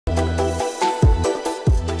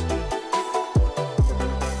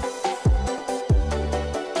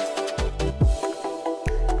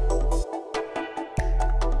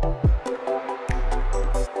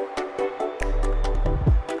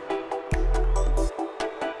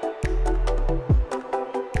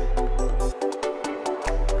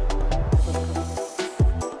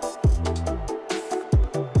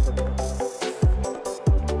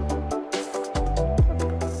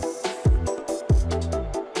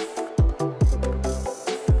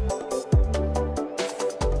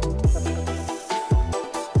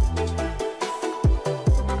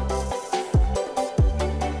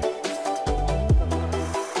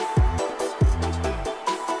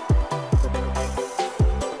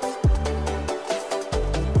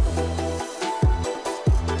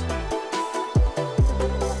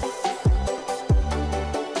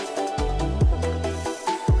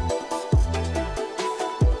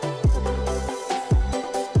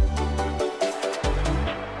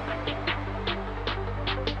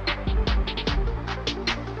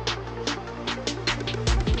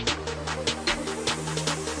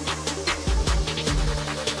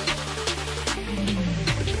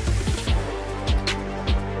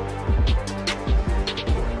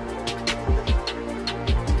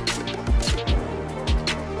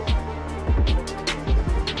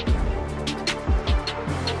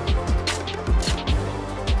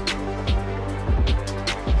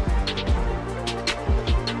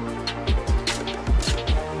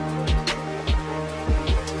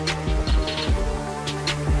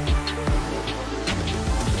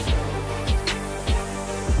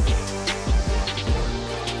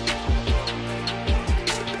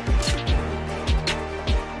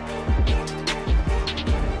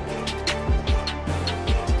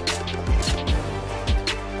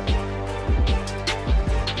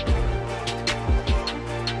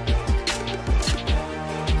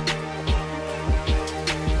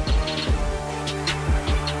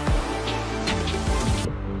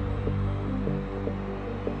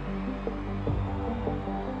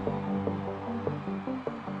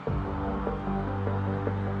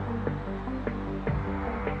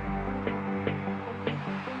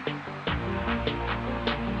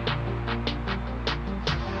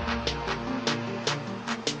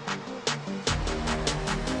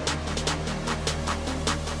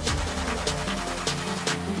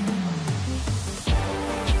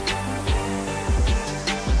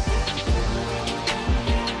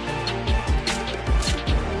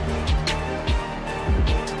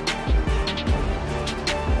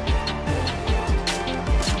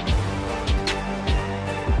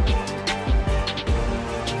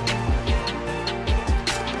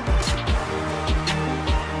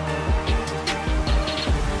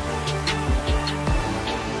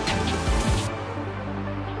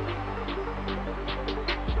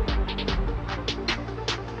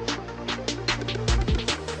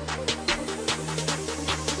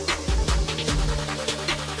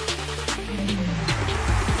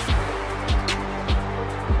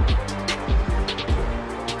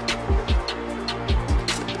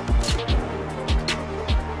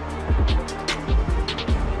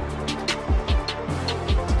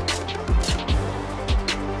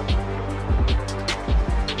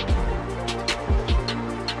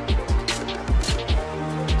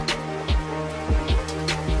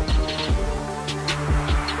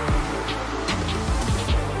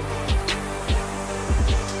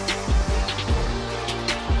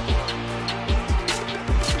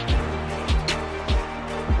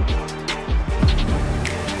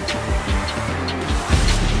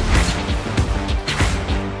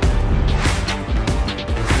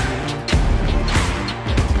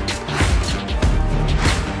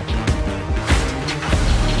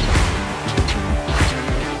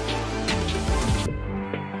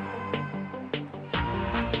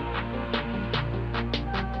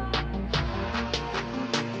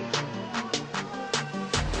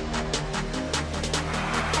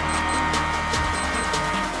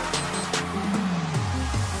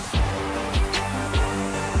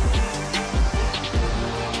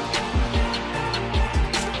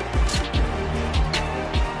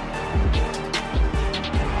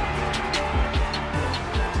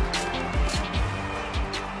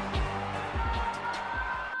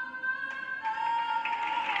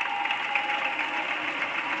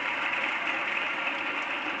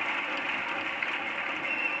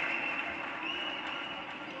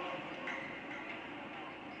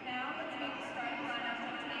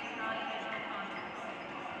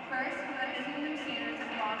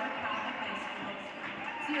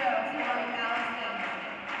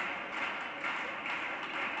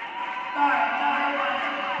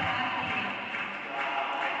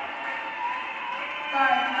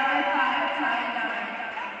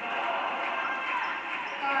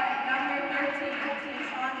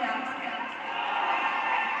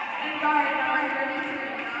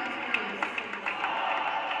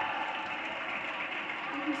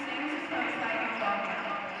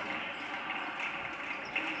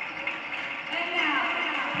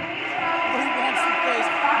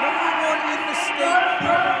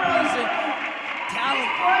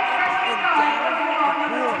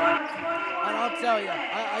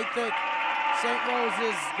I think St. Rose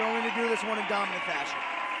is going to do this one in dominant fashion.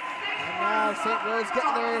 And now St. Rose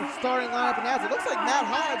getting their starting lineup announced. It looks like Matt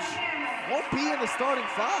Hodge won't be in the starting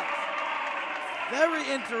five. Very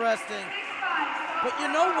interesting. But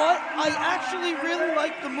you know what? I actually really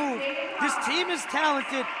like the move. This team is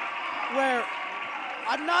talented where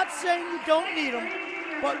I'm not saying you don't need him,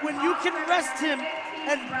 but when you can rest him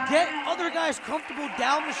and get other guys comfortable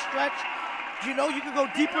down the stretch, you know you can go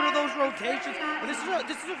deeper into those rotations. And this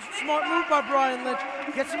is a smart move by Brian Lynch.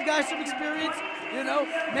 Get some guys some experience, you know,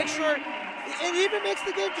 make sure it even makes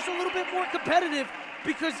the game just a little bit more competitive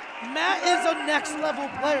because Matt is a next level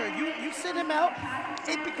player. You sit him out,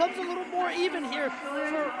 it becomes a little more even here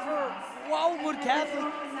for WildWood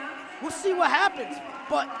Catholic. We'll see what happens,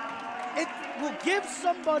 but it will give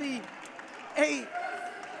somebody a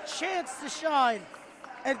chance to shine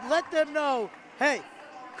and let them know, hey,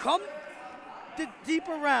 come the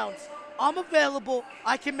deeper rounds. I'm available.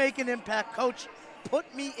 I can make an impact. Coach,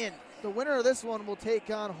 put me in. The winner of this one will take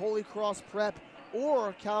on Holy Cross Prep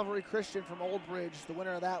or Calvary Christian from Old Bridge, the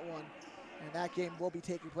winner of that one. And that game will be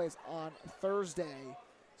taking place on Thursday.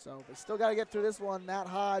 So they still got to get through this one. Matt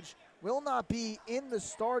Hodge will not be in the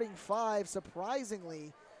starting five,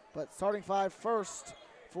 surprisingly, but starting five first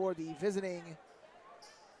for the visiting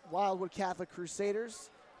WildWood Catholic Crusaders.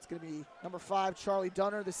 It's going to be number 5, Charlie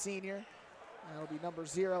Dunner, the senior. That'll be number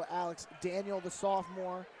 0, Alex Daniel, the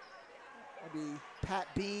sophomore. That'll be Pat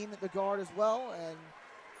Bean, the guard as well. And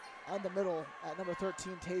on the middle at number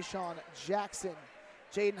 13, Tayshawn Jackson.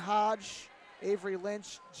 Jaden Hodge, Avery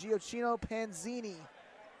Lynch, Giochino Panzini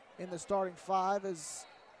in the starting five, as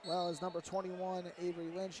well as number 21, Avery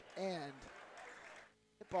Lynch. And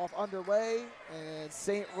tip-off underway, and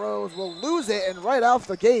St. Rose will lose it, and right off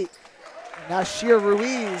the gate, now Sheer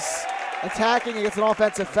Ruiz attacking against an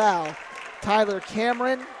offensive foul. Tyler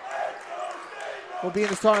Cameron will be in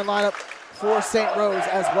the starting lineup for St. Rose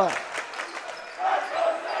as well.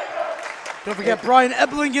 Don't forget Brian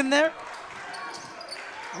Ebling in there.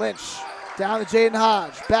 Lynch down to Jaden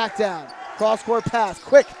Hodge, back down, cross-court pass,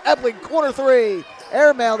 quick, Ebling, corner 3,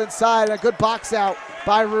 airmailed inside, and a good box out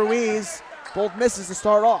by Ruiz. Both misses to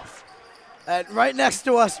start off. And right next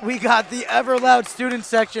to us, we got the ever loud student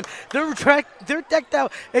section. They're decked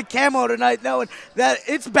out in camo tonight, knowing that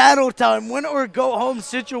it's battle time, win or go home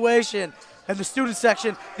situation. And the student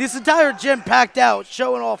section, this entire gym packed out,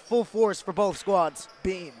 showing off full force for both squads.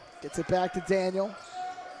 Bean gets it back to Daniel.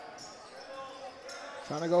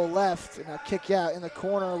 Trying to go left, and a kick out in the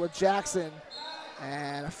corner with Jackson.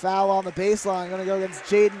 And a foul on the baseline, going to go against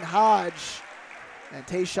Jaden Hodge. And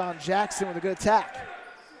Tayshawn Jackson with a good attack.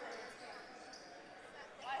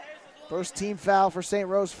 First team foul for St.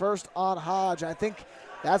 Rose, first on Hodge. I think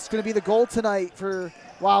that's going to be the goal tonight for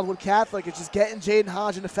WildWood Catholic. It's just getting Jaden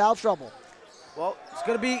Hodge into foul trouble. Well, it's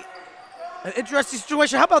going to be an interesting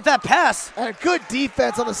situation. How about that pass? And a good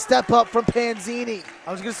defense on the step up from Panzini.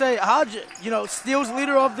 I was going to say, Hodge, you know, steals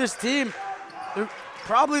leader of this team. They're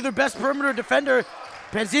probably their best perimeter defender.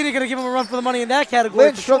 Panzini going to give him a run for the money in that category.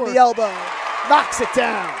 Lynch from the elbow, knocks it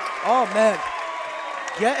down. Oh, man.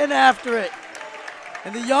 Getting after it.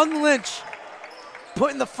 And the young Lynch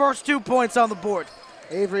putting the first 2 points on the board.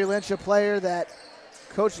 Avery Lynch, a player that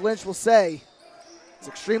Coach Lynch will say is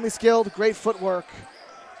extremely skilled, great footwork.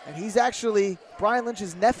 And he's actually Brian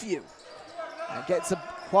Lynch's nephew. And getting some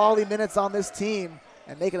quality minutes on this team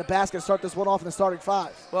and making a basket to start this one off in the starting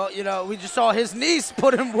five. Well, you know, we just saw his niece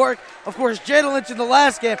put in work. Of course, Jada Lynch in the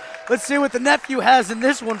last game. Let's see what the nephew has in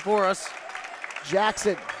this one for us.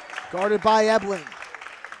 Jackson, guarded by Ebling.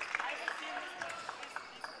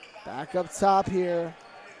 Back up top here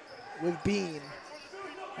with Bean.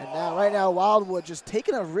 And now, right now, WildWood just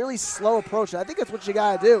taking a really slow approach. And I think that's what you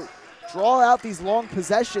got to do. Draw out these long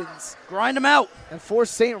possessions. Grind them out. And force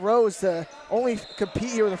St. Rose to only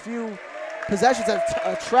compete here with a few possessions.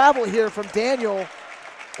 A travel here from Daniel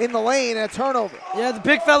in the lane and a turnover. Yeah, the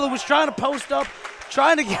big fella was trying to post up,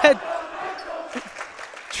 trying to get,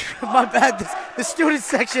 my bad, the student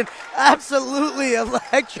section absolutely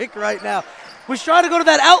electric right now. was trying to go to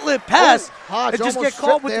that outlet pass Hodge and just almost get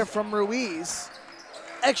caught with there the from Ruiz.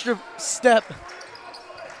 extra step.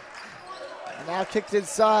 And now kicked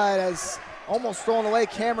inside as almost thrown away.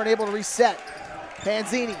 Cameron able to reset.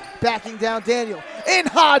 Panzini backing down Daniel. In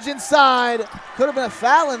Hodge inside. Could have been a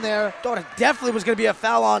foul in there. Thought it definitely was going to be a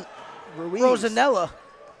foul on Ruiz. Rosanella.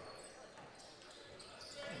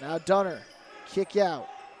 Now Dunner, kick out.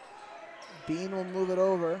 Bean will move it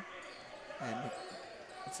over. And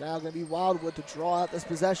it's now going to be Wildwood to draw out this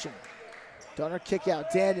possession. Dunner kick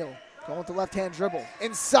out. Daniel going with the left-hand dribble.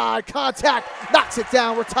 Inside, contact, knocks it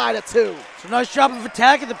down. We're tied at 2. It's a nice job of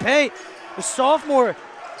attacking the paint. The sophomore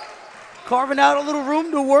carving out a little room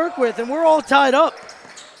to work with, and we're all tied up.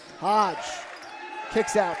 Hodge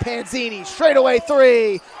kicks out. Panzini, straightaway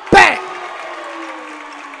 3. Bang!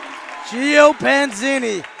 Gio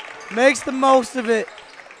Panzini makes the most of it.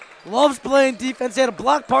 Loves playing defense. He had a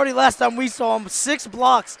block party last time we saw him. 6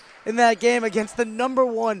 blocks in that game against the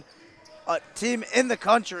 #1 team in the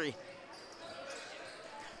country.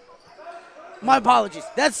 My apologies.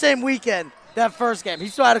 That same weekend, that first game, he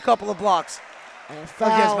still had a couple of blocks against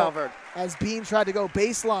Malvern. As Bean tried to go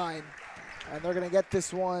baseline, and they're going to get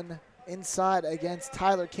this one inside against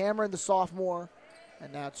Tyler Cameron, the sophomore.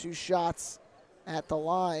 And now 2 shots at the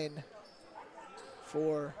line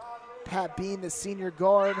for Pat Bean, the senior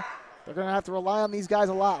guard. They're going to have to rely on these guys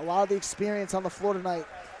a lot of the experience on the floor tonight.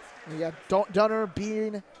 You got Dunner,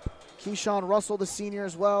 Bean, Keyshawn Russell, the senior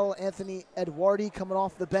as well, Anthony Edwardi coming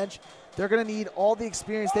off the bench. They're going to need all the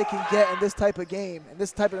experience they can get in this type of game, in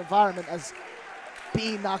this type of environment, as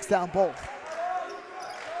Bean knocks down both.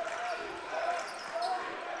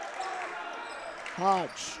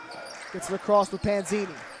 Hodge gets it across with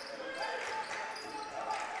Panzini.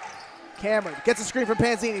 Cameron gets a screen from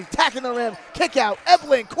Panzini, attacking the rim, kick out,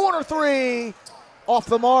 Ebling, corner 3, off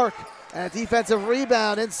the mark. And a defensive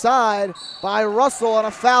rebound inside by Russell, and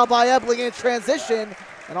a foul by Ebling in transition.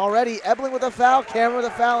 And already Ebling with a foul, Cameron with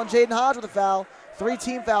a foul, and Jaden Hodge with a foul. 3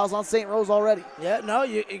 team fouls on St. Rose already. Yeah, no,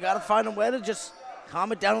 you got to find a way to just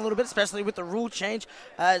calm it down a little bit, especially with the rule change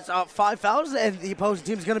as 5 fouls, and the opposing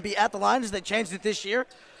team is going to be at the line as they changed it this year.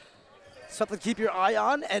 Something to keep your eye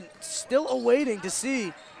on, and still awaiting to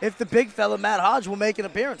see if the big fella, Matt Hodge, will make an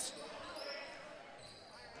appearance.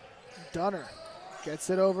 Dunner gets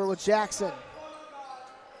it over with Jackson.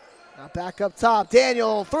 Now back up top.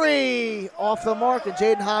 Daniel, 3, off the mark, and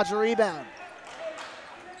Jaden Hodge a rebound.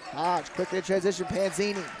 Hodge quickly in transition,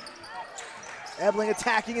 Panzini. Ebling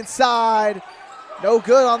attacking inside. No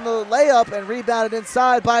good on the layup, and rebounded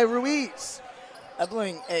inside by Ruiz.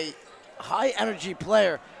 Ebling, a high-energy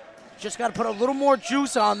player. Just got to put a little more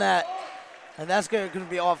juice on that, and that's going to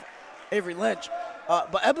be off Avery Lynch.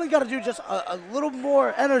 But Ebling got to do just a little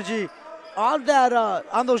more energy on that,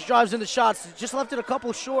 on those drives and the shots. Just left it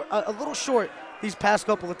a little short these past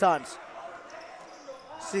couple of times.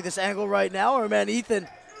 See this angle right now, our man Ethan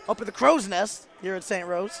up in the crow's nest here at St.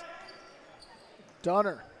 Rose.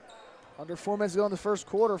 Dunner, under 4 minutes to go in the first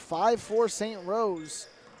quarter, 5-4 St. Rose.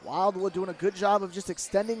 Wildwood doing a good job of just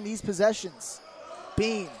extending these possessions.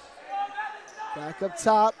 Bean, back up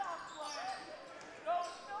top.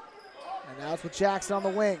 And now it's with Jackson on the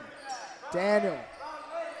wing. Daniel.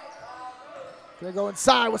 Gonna go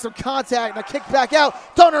inside with some contact and a kick back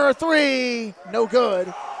out. Dunner a 3, no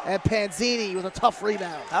good. And Panzini with a tough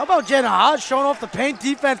rebound. How about Jaden Hodge showing off the paint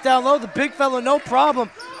defense down low? The big fella, no problem,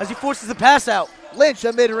 as he forces the pass out. Lynch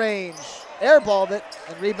a mid-range, airballed it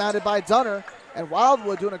and rebounded by Dunner. And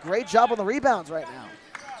Wildwood doing a great job on the rebounds right now.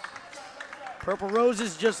 Purple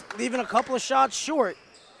Roses just leaving a couple of shots short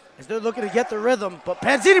as they're looking to get the rhythm, but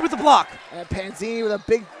Panzini with the block. And Panzini with a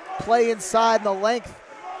big play inside and the length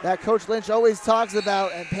that Coach Lynch always talks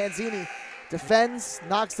about, and Panzini defends,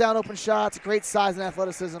 knocks down open shots, great size and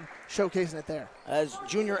athleticism, showcasing it there. As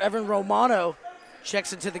junior Evan Romano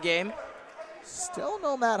checks into the game. Still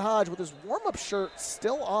no Matt Hodge with his warm-up shirt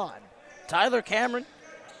still on. Tyler Cameron,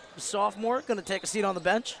 the sophomore, going to take a seat on the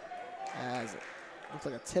bench. As it looks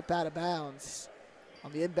like a tip out of bounds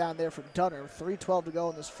on the inbound there from Dunner. 3:12 to go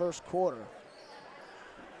in this first quarter.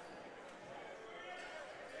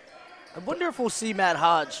 I wonder if we'll see Matt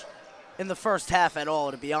Hodge in the first half at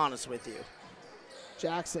all, to be honest with you.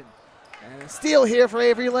 Jackson. And a steal here for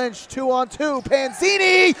Avery Lynch. 2-on-2.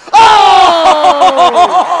 Panzini.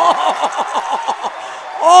 Oh!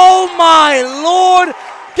 Oh, my Lord.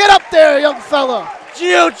 Get up there, young fella.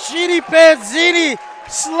 Giochini Panzini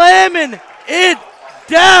slamming it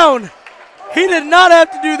down. He did not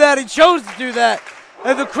have to do that. He chose to do that.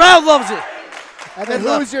 And the crowd loves it. And then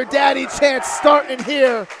Who's Your Daddy chant starting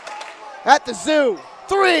here at the Zoo.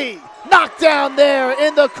 3, knocked down there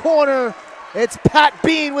in the corner It's Pat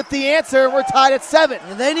Bean with the answer. We're tied at 7.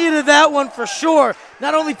 And they needed that one for sure.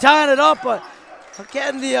 Not only tying it up, but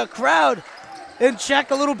getting the crowd in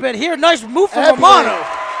check a little bit here. Nice move from Romano.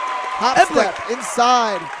 Hop step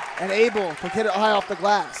inside and able to get it high off the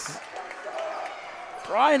glass.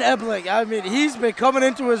 Brian Ebling, I mean, he's been coming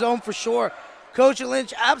into his own for sure. Coach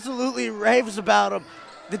Lynch absolutely raves about him.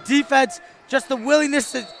 The defense, just the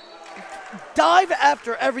willingness to dive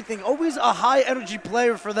after everything. Always a high-energy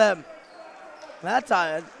player for them. That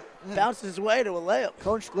time, bounced his way to a layup.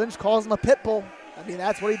 Coach Lynch calls him a pit bull. I mean,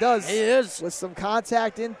 that's what he does. He is. With some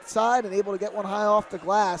contact inside and able to get one high off the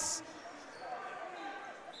glass.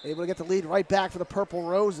 Able to get the lead right back for the Purple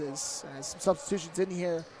Roses. Some substitutions in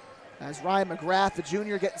here as Ryan McGrath, the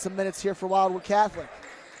junior, getting some minutes here for Wildwood Catholic.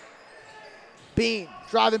 Bean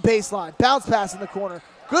driving baseline, bounce pass in the corner.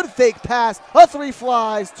 Good fake pass, a 3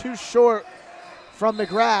 flies, too short from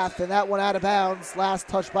McGrath, and that one out of bounds. Last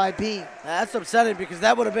touch by Bean. That's upsetting because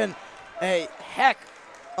that would have been a heck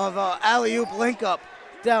of a alley-oop link-up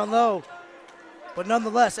down low. But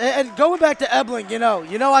nonetheless, and going back to Ebling, you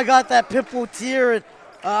know I got that Pitbull tier, and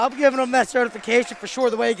I'm giving him that certification for sure,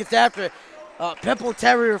 the way he gets after it. Pitbull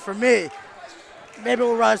Terrier for me. Maybe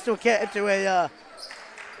we'll rise to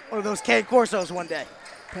one of those cane Corsos one day.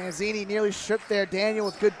 Panzini nearly stripped there. Daniel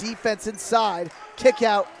with good defense inside. Kick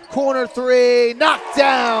out, corner 3, knocked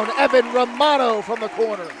down. Evan Romano from the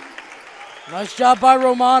corner. Nice job by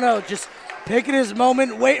Romano, just picking his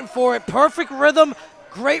moment, waiting for it. Perfect rhythm,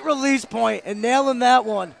 great release point, and nailing that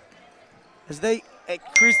one as they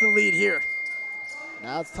increase the lead here.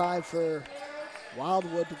 Now it's time for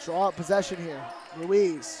Wildwood to draw up possession here.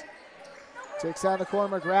 Ruiz takes down the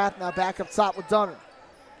corner. McGrath now back up top with Dunner.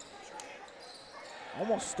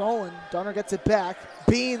 Almost stolen. Dunner gets it back.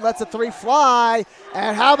 Bean lets a 3 fly.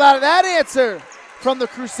 And how about that answer from the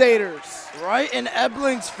Crusaders? Right in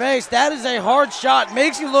Ebling's face. That is a hard shot.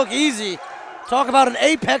 Makes you look easy. Talk about an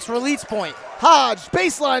apex release point. Hodge,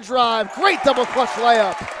 baseline drive. Great double clutch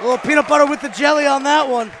layup. A little peanut butter with the jelly on that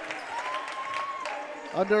one.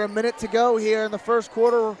 Under a minute to go here in the first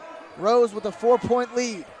quarter. Rose with a 4-point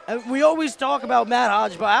lead. And we always talk about Matt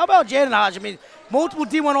Hodge, but how about Jaden Hodge? I mean, multiple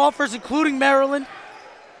D1 offers, including Maryland.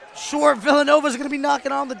 Sure, Villanova's going to be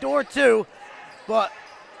knocking on the door too, but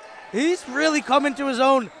he's really coming to his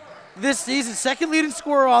own this season. Second leading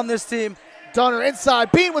scorer on this team. Dunner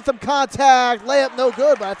inside, Bean with some contact. Layup no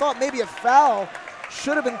good, but I thought maybe a foul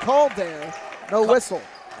should have been called there. No whistle.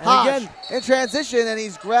 Hodge in transition, and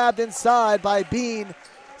he's grabbed inside by Bean,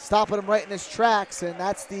 stopping him right in his tracks, and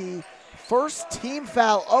that's the first team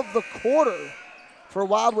foul of the quarter for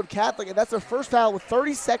Wildwood Catholic, and that's their first foul with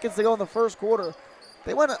 30 seconds to go in the first quarter.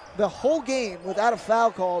 They went the whole game without a foul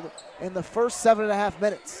called in the first 7.5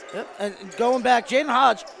 minutes. Yep. And going back, Jaden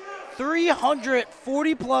Hodge,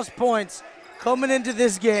 340-plus points coming into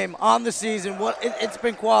this game on the season. It's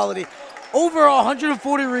been quality. Over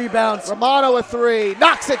 140 rebounds. Romano a 3,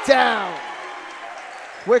 knocks it down.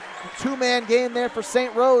 Quick 2-man game there for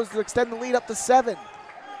St. Rose to extend the lead up to 7.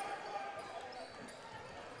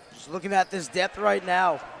 Just looking at this depth right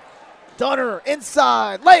now. Dunner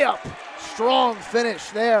inside, layup. Strong finish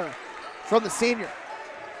there from the senior.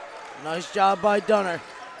 Nice job by Dunner.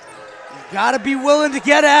 You've got to be willing to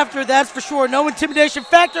get after, that's for sure. No intimidation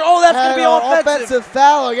factor. Oh, that's going to be offensive. Offensive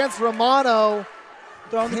foul against Romano.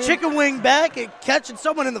 Throwing the chicken wing back and catching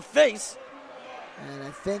someone in the face. And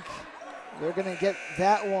I think they're going to get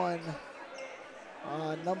that one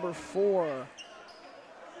on number 4.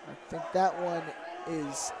 I think that one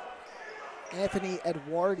is Anthony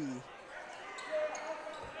Edwardi.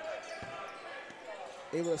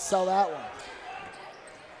 Able to sell that one.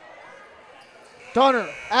 Dunner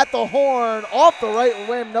at the horn, off the right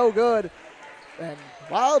rim, no good. And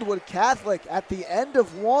Wildwood Catholic at the end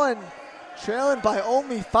of 1, trailing by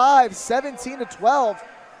only 5, 17-12.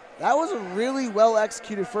 That was a really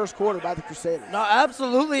well-executed first quarter by the Crusaders. No,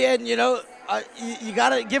 absolutely, and you got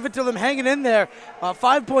to give it to them hanging in there.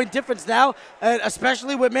 5-point difference now, and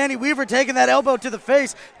especially with Manny Weaver taking that elbow to the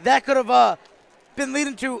face, that could have been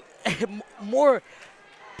leading to more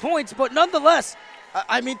points, but nonetheless,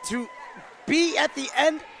 I mean, to be at the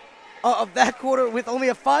end of that quarter with only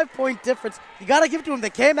a 5-point difference, you got to give it to them. They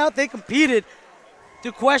came out, they competed.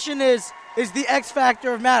 The question is the X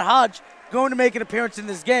factor of Matt Hodge going to make an appearance in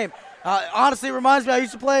this game? Honestly, it reminds me, I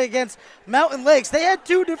used to play against Mountain Lakes. They had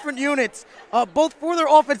 2 different units, both for their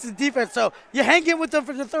offense and defense. So you hang in with them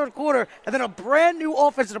for the third quarter, and then a brand new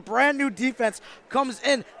offense and a brand new defense comes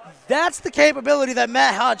in. That's the capability that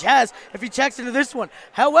Matt Hodge has if he checks into this one.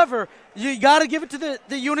 However, You got to give it to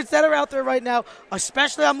the units that are out there right now,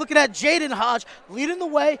 especially I'm looking at Jaden Hodge leading the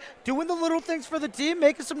way, doing the little things for the team,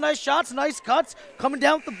 making some nice shots, nice cuts, coming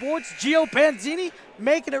down with the boards. Gio Panzini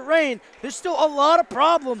making it rain. There's still a lot of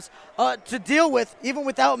problems to deal with, even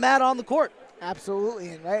without Matt on the court. Absolutely,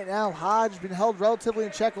 and right now Hodge been held relatively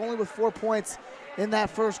in check, only with 4 points in that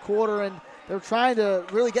first quarter, and they're trying to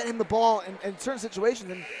really get him the ball in certain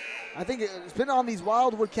situations, and I think it's been on these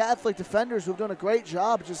Wildwood Catholic defenders who have done a great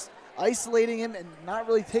job just isolating him and not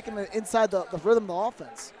really taking him inside the rhythm of the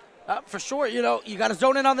offense. For sure, you got to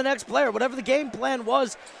zone in on the next player. Whatever the game plan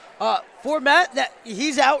was for Matt, that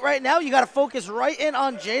he's out right now. You got to focus right in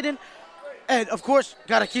on Jaden, and of course,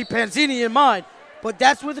 got to keep Panzini in mind. But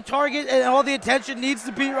that's where the target and all the attention needs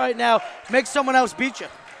to be right now. Make someone else beat you.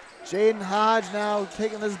 Jaden Hodge now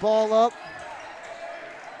taking this ball up.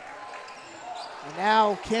 And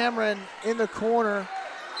now Cameron in the corner,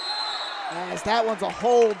 as that one's a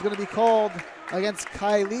hold going to be called against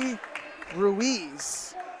Kylie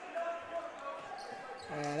Ruiz.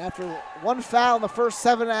 And after one foul in the first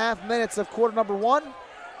 7.5 minutes of quarter number 1,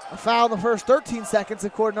 a foul in the first 13 seconds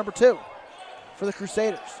of quarter number 2 for the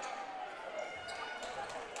Crusaders.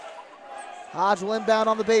 Hodge will inbound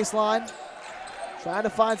on the baseline, trying to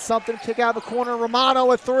find something, kick out of the corner.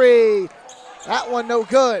 Romano a 3. That one no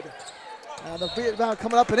good. The rebound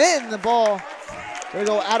coming up and in, the ball going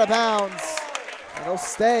to go out of bounds. And they'll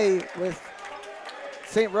stay with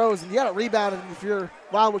St. Rose. And you got to rebound if you're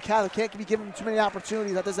Wildwood Catholic. Can't be given too many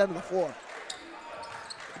opportunities at this end of the floor.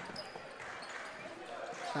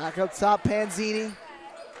 Back up top, Panzini.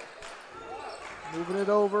 Moving it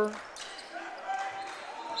over.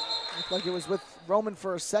 Looked like it was with Roman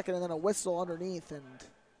for a second and then a whistle underneath. And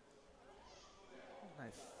I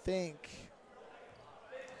think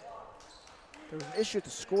there was an issue at the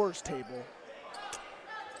scores table.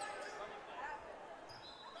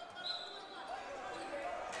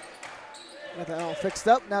 Got that all fixed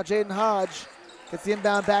up. Now Jaden Hodge gets the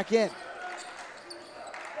inbound back in.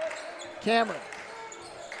 Cameron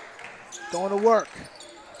going to work.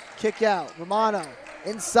 Kick out. Romano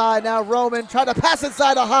inside now. Roman trying to pass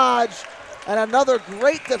inside to Hodge. And another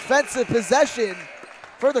great defensive possession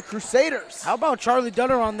for the Crusaders. How about Charlie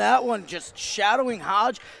Dunner on that one? Just shadowing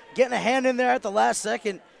Hodge, getting a hand in there at the last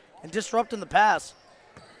second and disrupting the pass.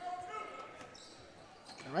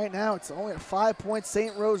 And right now it's only a 5-point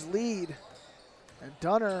St. Rose lead. And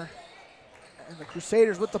Dunner and the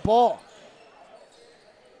Crusaders with the ball.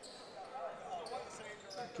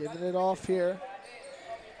 Giving it off here.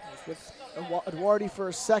 With Eduardi for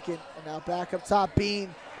a second. And now back up top,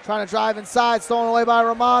 Bean trying to drive inside, stolen away by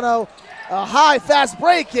Romano. A high, fast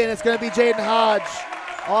break, and it's going to be Jaden Hodge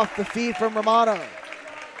off the feed from Romano.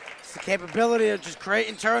 It's the capability of just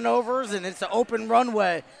creating turnovers, and it's an open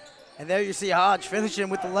runway. And there you see Hodge finishing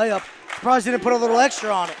with the layup. Surprised he didn't put a little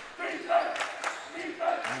extra on it.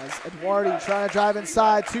 As Eduardi trying to drive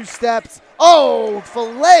inside, 2 steps. Oh,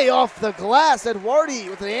 fillet off the glass. Eduardi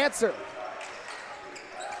with the answer.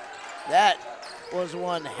 That was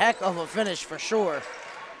one heck of a finish for sure.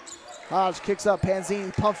 Hodge kicks up,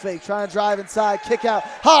 Panzini, pump fake, trying to drive inside, kick out.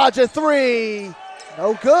 Hodge a 3,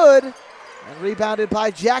 no good. And rebounded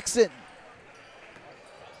by Jackson.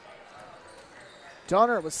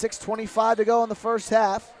 Dunner with 6:25 to go in the first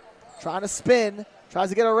half. Trying to spin, tries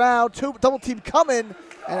to get around, double team coming,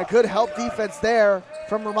 and a good help defense there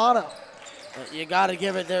from Romano. You got to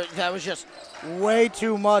give it there. That was just way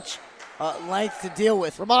too much length to deal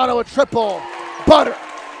with. Romano a triple, butter.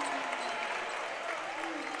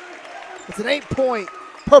 It's an 8-point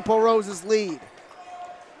Purple Roses lead.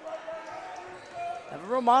 Evan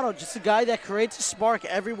Romano, just a guy that creates a spark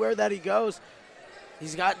everywhere that he goes.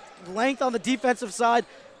 He's got length on the defensive side.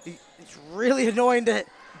 It's really annoying to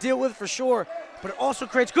deal with for sure, but it also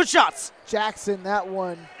creates good shots. Jackson, that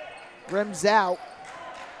one rims out.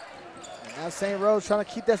 And now St. Rose trying to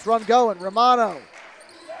keep this run going. Romano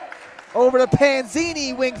over to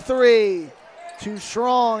Panzini, wing 3. Too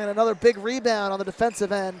strong, and another big rebound on the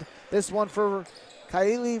defensive end. This one for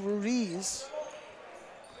Kylie Ruiz.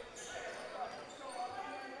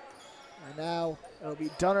 And now it'll be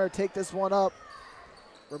Dunner take this one up.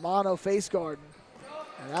 Romano face guarding.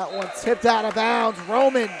 And that one tipped out of bounds.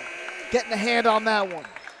 Roman getting a hand on that one.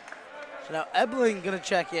 So now Ebling going to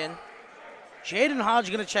check in. Jaden Hodge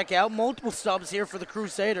going to check out. Multiple subs here for the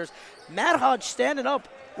Crusaders. Matt Hodge standing up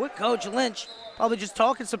with Coach Lynch. Probably just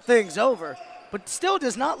talking some things over. But still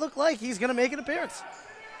does not look like he's going to make an appearance.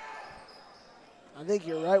 I think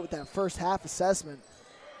you're right with that first half assessment.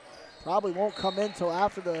 Probably won't come in until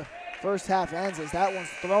after the first half ends, as that one's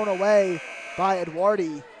thrown away by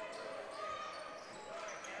Eduardi.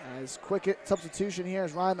 As quick substitution here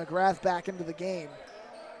as Ryan McGrath back into the game.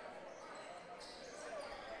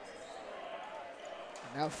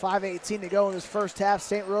 Now 5:18 to go in this first half.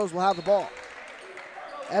 St. Rose will have the ball.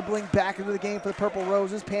 Ebling back into the game for the Purple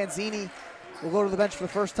Roses. Panzini will go to the bench for the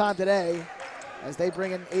first time today as they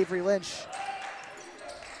bring in Avery Lynch.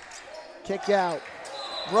 Kick out.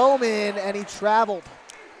 Roman, and he traveled.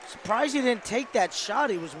 Surprised he didn't take that shot.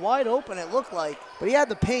 He was wide open, it looked like. But he had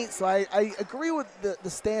the paint, so I agree with the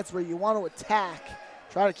stance where you want to attack,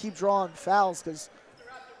 try to keep drawing fouls, because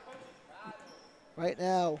right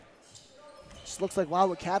now, it just looks like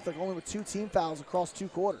WildWood Catholic only with 2 team fouls across 2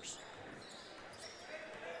 quarters.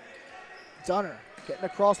 Dunner getting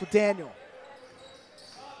across with Daniel.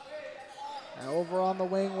 Now over on the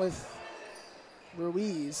wing with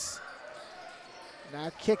Ruiz. Now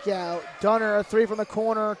kick out. Dunner, a 3 from the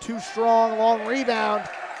corner, too strong, long rebound,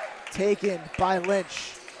 taken by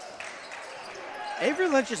Lynch. Avery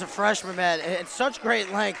Lynch is a freshman, man, and such great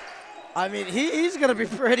length. I mean, he's going to be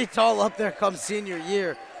pretty tall up there come senior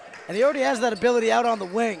year, and he already has that ability out on the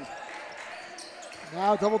wing.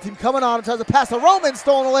 Now double team coming on him, tries to pass to Roman,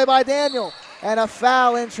 stolen away by Daniel, and a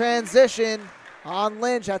foul in transition on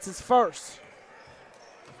Lynch. That's his first.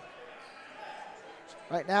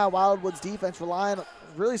 Right now, WildWood's defense relying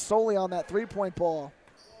really solely on that 3-point ball.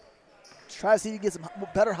 Try to see if you can get some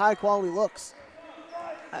better high-quality looks.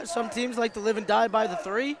 Some teams like to live and die by the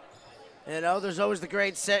 3. You know, there's always the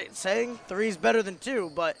great saying, 3 is better than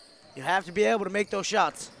 2, but you have to be able to make those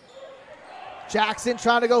shots. Jackson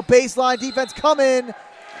trying to go baseline, defense coming,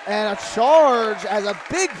 and a charge as a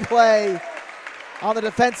big play on the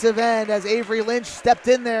defensive end as Avery Lynch stepped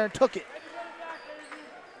in there and took it.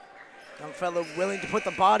 Young fellow willing to put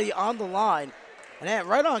the body on the line. And then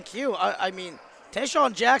right on cue, I mean,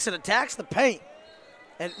 Tayshawn Jackson attacks the paint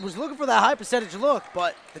and was looking for that high percentage look,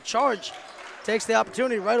 but the charge takes the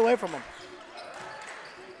opportunity right away from him.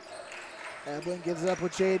 Ebling gives it up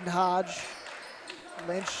with Jaden Hodge.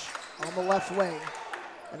 Lynch on the left wing.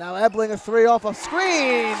 And now Ebling, a 3 off a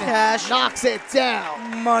screen. Cash. Knocks it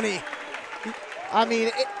down. Money. I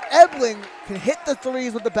mean, Ebling can hit the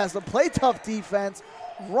 3s with the best of them, play tough defense,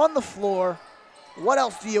 run the floor. What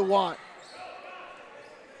else do you want?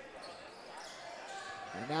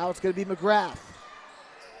 And now it's going to be McGrath.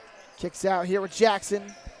 Kicks out here with Jackson.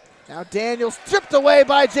 Now Daniel stripped away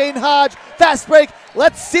by Jaden Hodge. Fast break.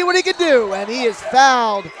 Let's see what he can do. And he is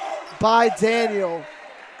fouled by Daniel.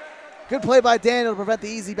 Good play by Daniel to prevent the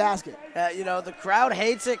easy basket. You know, the crowd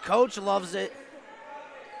hates it. Coach loves it.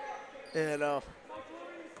 You know.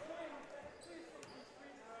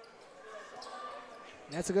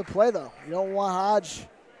 That's a good play, though. You don't want Hodge.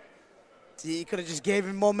 See, you could have just gave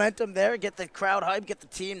him momentum there, get the crowd hype, get the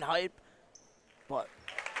team hype. But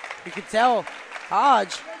you could tell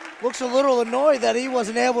Hodge looks a little annoyed that he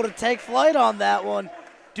wasn't able to take flight on that one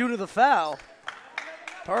due to the foul.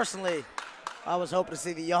 Personally, I was hoping to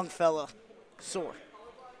see the young fella soar.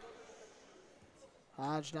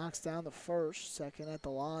 Hodge knocks down the first, second at the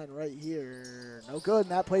line right here. No good,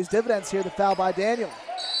 and that plays dividends here, the foul by Daniel.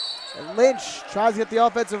 And Lynch tries to get the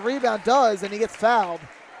offensive rebound, does, and he gets fouled.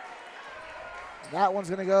 And that one's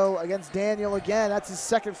gonna go against Daniel again. That's his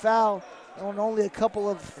second foul on only a couple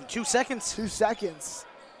of— in 2 seconds. 2 seconds.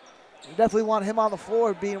 You definitely want him on the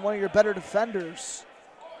floor being one of your better defenders.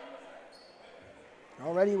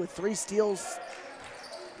 Already with 3 steals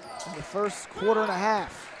in the first quarter and a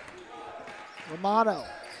half. Romano.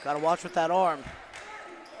 Got to watch with that arm.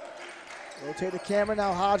 Rotate the camera,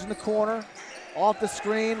 now Hodge in the corner. Off the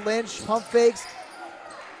screen, Lynch, pump fakes.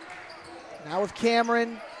 Now with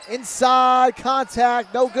Cameron, inside,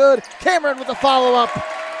 contact, no good. Cameron with the follow-up,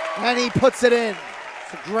 and he puts it in.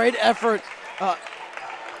 It's a great effort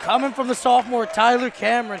coming from the sophomore, Tyler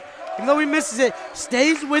Cameron. Even though he misses it,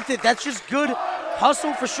 stays with it. That's just good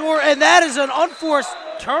hustle for sure, and that is an unforced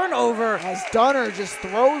turnover. As Dunner just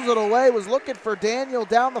throws it away, was looking for Daniel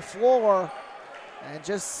down the floor, and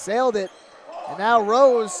just sailed it. And now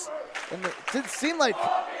Rose, and it didn't seem like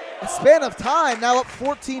a span of time, now up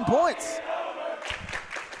 14 points.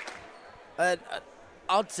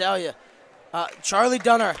 I'll tell you, Charlie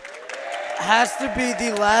Dunner has to be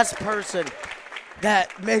the last person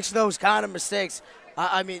that makes those kind of mistakes.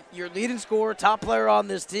 I mean, your leading scorer, top player on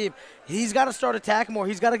this team, he's got to start attacking more.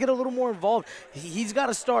 He's got to get a little more involved. He's got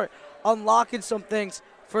to start unlocking some things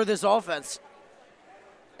for this offense.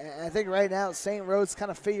 And I think right now St. Rose kind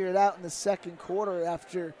of figured it out in the second quarter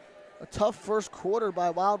after a tough first quarter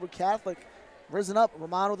by WildWood Catholic. Risen up,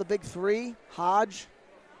 Romano with a big 3, Hodge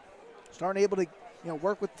starting able to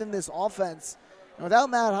work within this offense. And without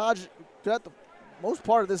Matt Hodge throughout the most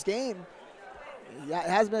part of this game, Yeah, it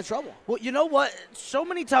has been trouble. Well, you know what? So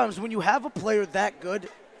many times when you have a player that good,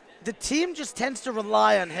 the team just tends to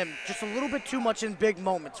rely on him just a little bit too much in big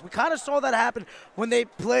moments. We kind of saw that happen when they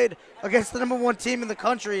played against the #1 team in the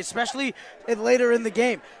country, especially later in the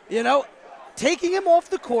game. You know, taking him off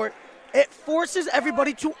the court, it forces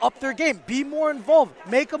everybody to up their game, be more involved,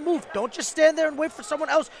 make a move. Don't just stand there and wait for someone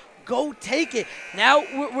else. Go take it. Now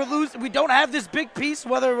we're losing. We don't have this big piece,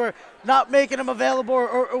 whether we're not making him available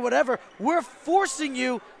or whatever. We're forcing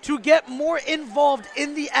you to get more involved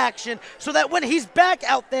in the action so that when he's back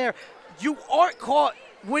out there, you aren't caught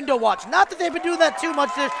window watch. Not that they've been doing that too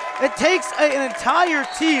much. It takes an entire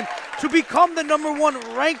team to become the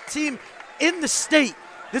 #1 ranked team in the state.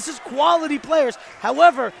 This is quality players.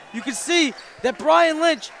 However, you can see that Brian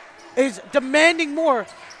Lynch is demanding more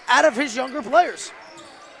out of his younger players.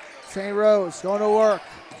 St. Rose going to work.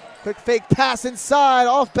 Quick fake pass inside.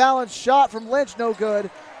 Off balance shot from Lynch. No good.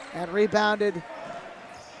 And rebounded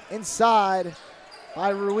inside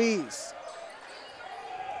by Ruiz.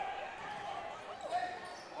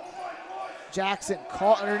 Jackson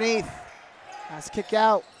caught underneath. Has to kick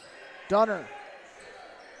out. Dunner.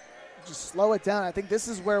 Just slow it down. I think this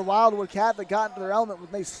is where WildWood Catholic got into their element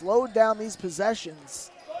when they slowed down these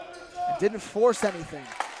possessions and didn't force anything.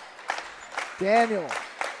 Daniel.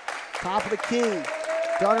 Top of the key.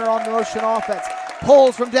 Dunner on the motion offense.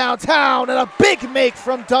 Pulls from downtown, and a big make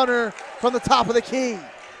from Dunner from the top of the key.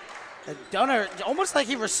 And Dunner, almost like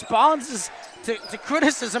he responds to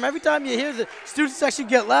criticism. Every time you hear the student section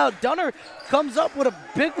get loud, Dunner comes up with a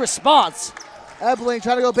big response. Ebling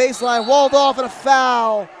trying to go baseline, walled off, and a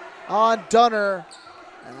foul on Dunner.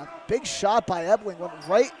 And a big shot by Ebling went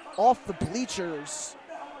right off the bleachers.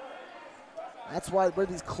 That's why where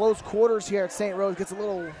these close quarters here at St. Rose gets a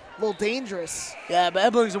little dangerous. Yeah, but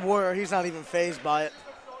Ebling's a warrior. He's not even fazed by it.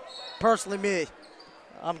 Personally, me,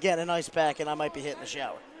 I'm getting an ice pack and I might be hitting the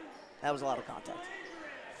shower. That was a lot of contact.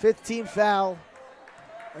 15 foul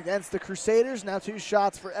against the Crusaders. Now 2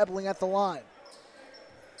 shots for Ebling at the line.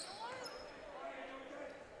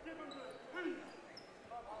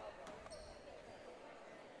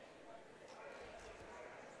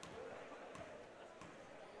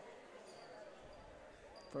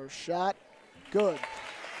 First shot, good.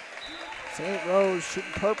 St. Rose shooting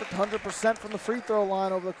perfect 100% from the free throw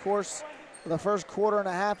line over the course of the first quarter and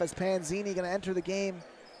a half as Panzini going to enter the game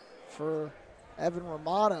for Evan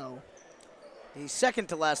Romano. The second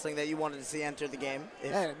to last thing that you wanted to see enter the game.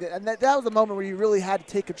 And that was the moment where you really had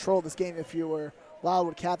to take control of this game if you were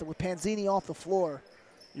WildWood Catholic. With Panzini off the floor,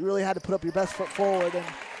 you really had to put up your best foot forward, and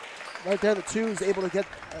right there the two is able to get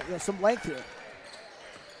some length here.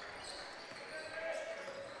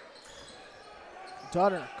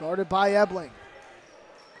 Dunner guarded by Ebling.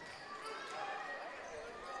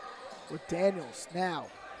 With Daniels now.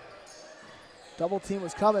 Double team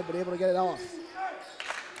was coming, but able to get it off.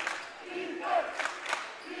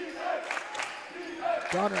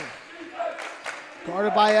 Dunner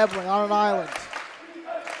guarded by Ebling on an island.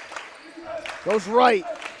 Goes right,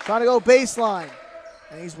 trying to go baseline.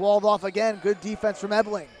 And he's walled off again. Good defense from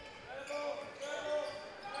Ebling.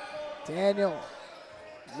 Daniel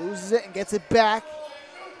loses it and gets it back.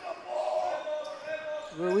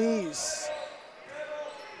 Ruiz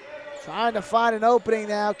trying to find an opening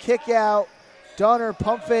now. Kick out. Dunner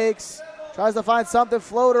pump fakes. Tries to find something.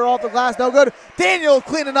 Floater off the glass. No good. Daniel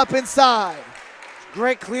cleaning up inside.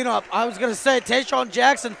 Great cleanup. I was going to say, Tayshawn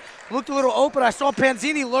Jackson looked a little open. I saw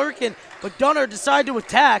Panzini lurking, but Dunner decided to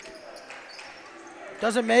attack.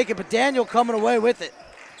 Doesn't make it, but Daniel coming away with it.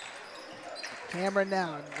 Cameron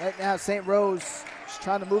now. Right now, St. Rose just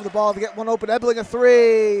trying to move the ball to get one open. Ebling a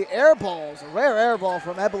 3. Air balls. A rare air ball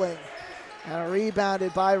from Ebling. And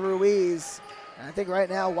rebounded by Ruiz. And I think right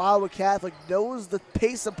now, WildWood Catholic knows the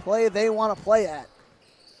pace of play they want to play at.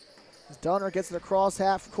 As Dunner gets it across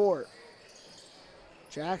half court.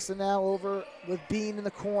 Jackson now over with Bean in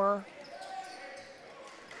the corner.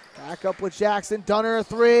 Back up with Jackson. Dunner a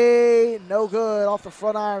 3. No good. Off the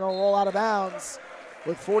front iron. Will roll out of bounds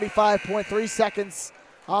with 45.3 seconds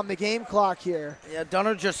on the game clock here. Yeah,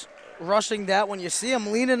 Dunner just rushing that one. You see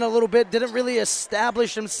him leaning a little bit. Didn't really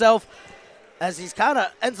establish himself as he's kind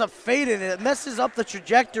of ends up fading. It messes up the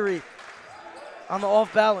trajectory on the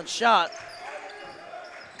off-balance shot.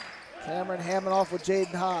 Cameron hamming off with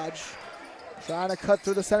Jaden Hodge. Trying to cut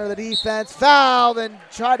through the center of the defense. Fouled and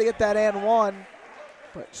tried to get that and one,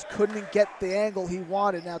 but just couldn't get the angle he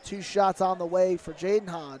wanted. Now 2 shots on the way for Jaden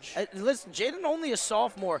Hodge. Listen, Jaden only a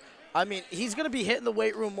sophomore. I mean, he's going to be hitting the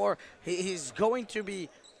weight room more. He's going to be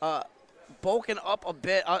bulking up a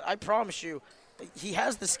bit. I promise you, he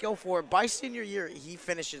has the skill for it. By senior year, he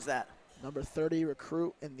finishes that. Number 30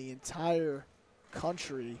 recruit in the entire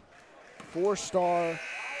country. 4-star,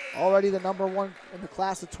 already the #1 in the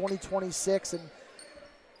class of 2026. And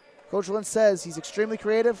Coach Lynn says he's extremely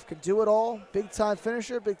creative, can do it all. Big-time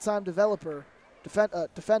finisher, big-time defender.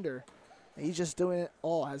 And he's just doing it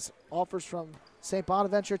all. Has offers from St.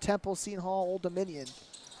 Bonaventure, Temple, Seton Hall, Old Dominion.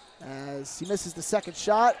 As he misses the second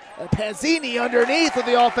shot, and Panzini underneath with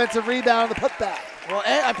the offensive rebound and the putback. Well,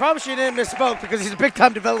 I promise you didn't misspoke, because he's a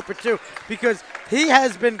big-time developer too, because he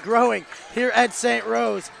has been growing here at St.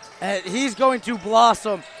 Rose, and he's going to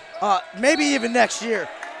blossom maybe even next year.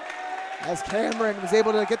 As Cameron was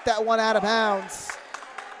able to get that one out of bounds.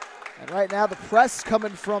 And right now the press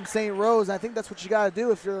coming from St. Rose. I think that's what you got to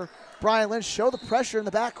do if you're Brian Lynch. Show the pressure in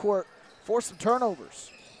the backcourt, force some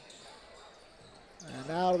turnovers. And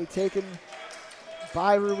now it'll be taken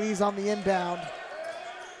by Ruiz on the inbound.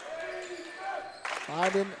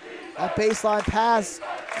 Finding that baseline pass,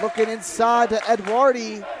 looking inside to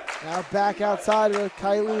Eduardi. Now back outside to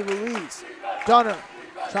Kylie Ruiz. Dunner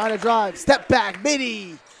trying to drive, step back,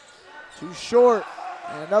 midi. Too short.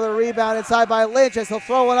 And another rebound inside by Lynch as he'll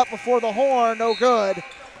throw it up before the horn, no good.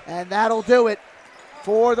 And that'll do it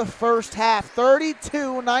for the first half.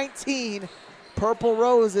 32-19. Purple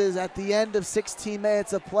Roses at the end of 16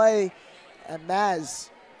 minutes of play. And Maz,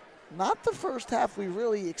 not the first half we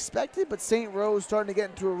really expected, but St. Rose starting to get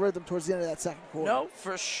into a rhythm towards the end of that second quarter. No,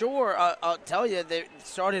 for sure. I'll tell you, they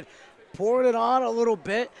started pouring it on a little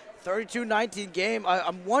bit. 32-19 game.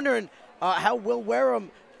 I'm wondering how Will Wareham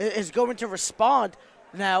is going to respond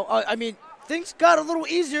now. I mean, things got a little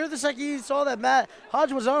easier the second he saw that Matt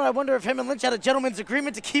Hodge was on. I wonder if him and Lynch had a gentleman's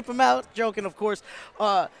agreement to keep him out. Joking, of course.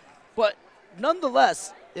 But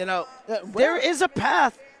nonetheless, you know, there is a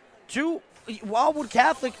path to WildWood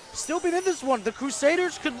Catholic still being in this one. The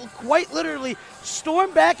Crusaders could quite literally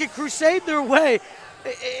storm back and crusade their way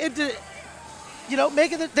into, you know,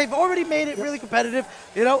 making it. They've already made it really competitive.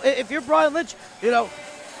 You know, if you're Brian Lynch, you know,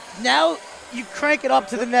 now you crank it up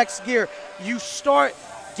to the next gear. You start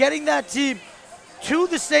getting that team to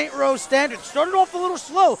the St. Rose standard. Started off a little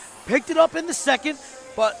slow, picked it up in the second,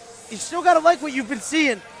 but you still got to like what you've been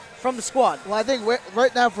seeing from the squad. Well, I think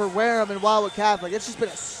right now for Wareham and WildWood Catholic, it's just been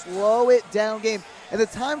a slow it down game. And the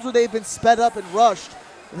times where they've been sped up and rushed,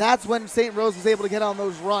 that's when St. Rose was able to get on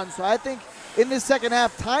those runs. So I think in this second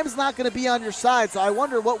half, time's not going to be on your side. So I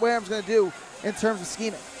wonder what Wareham's going to do in terms of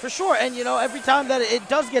scheming. For sure, and you know, every time that it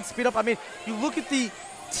does get speed up, I mean, you look at the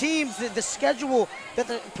teams, the schedule that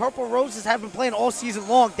the Purple Roses have been playing all season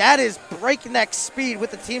long, that is breaking that speed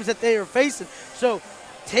with the teams that they are facing. So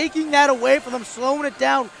taking that away from them, slowing it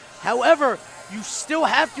down. However, you still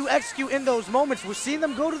have to execute in those moments. We're seeing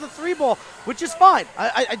them go to the 3-ball, which is fine.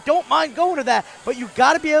 I don't mind going to that, but you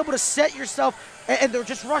got to be able to set yourself, and they're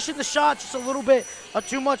just rushing the shot just a little bit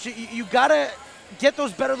too much. You got to get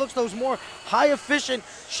those better looks, those more high-efficient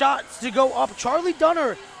shots to go up. Charlie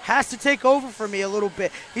Dunner has to take over for me a little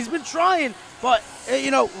bit. He's been trying, but,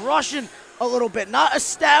 you know, rushing a little bit, not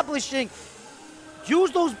establishing.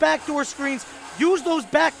 Use those backdoor screens. Use those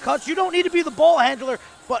back cuts. You don't need to be the ball handler,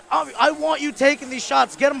 but I want you taking these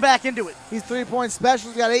shots. Get them back into it. These three-point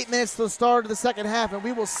specials got 8 minutes to the start of the second half, and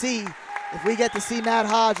we will see if we get to see Matt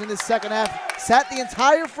Hodge in this second half. Sat the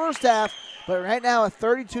entire first half, but right now a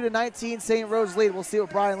 32-19 St. Rose lead. We'll see what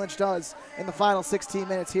Brian Lynch does in the final 16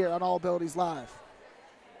 minutes here on All Abilities Live.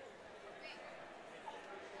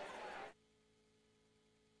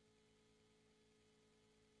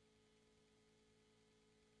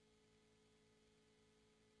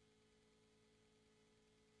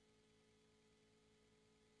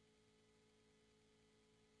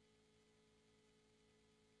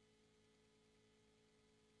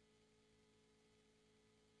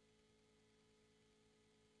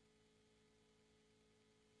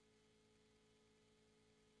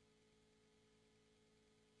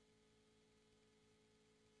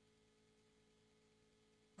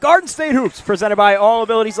 Garden State Hoops, presented by All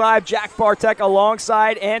Abilities Live. Jack Bartek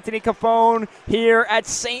alongside Anthony Cafone here at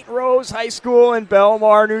St. Rose High School in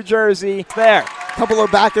Belmar, New Jersey. There. Couple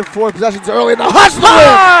of back and forth possessions early in the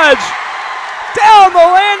Hodge. Down the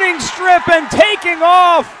landing strip and taking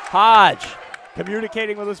off. Hodge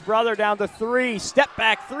communicating with his brother down to 3. Step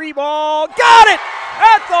back 3-ball. Got it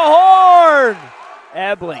at the horn.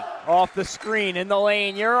 Ebling off the screen in the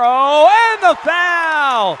lane. Euro and the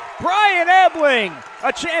foul. Brian Ebling.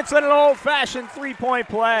 A chance at an old-fashioned three-point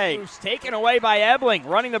play. Taken away by Ebling.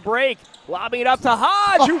 Running the break. Lobbing it up to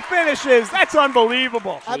Hodge, who finishes. That's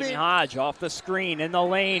unbelievable. Hodge off the screen in the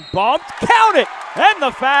lane. Bumped. Count it. And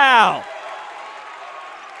the foul.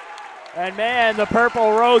 And, man, the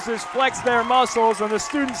Purple Roses flex their muscles, and the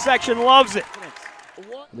student section loves it.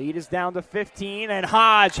 Lead is down to 15, and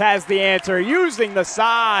Hodge has the answer using the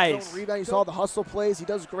size. Rebound, you saw the hustle plays. He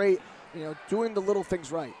does great, doing the little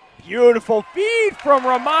things right. Beautiful feed from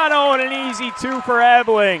Romano and an easy 2 for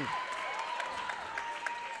Ebling.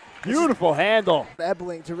 Beautiful handle.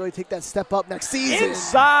 Ebling to really take that step up next season.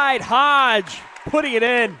 Inside, Hodge putting it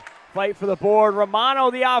in. Fight for the board. Romano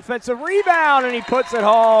the offensive rebound, and he puts it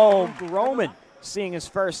home. Roman seeing his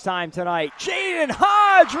first time tonight. Jaden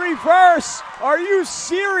Hodge reverse. Are you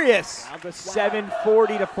serious? Now the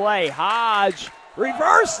 7:40 to play. Hodge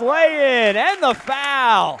reverse lay-in and the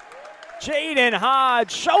foul. Jaden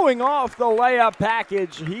Hodge showing off the layup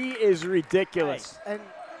package. He is ridiculous. And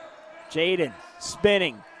Jaden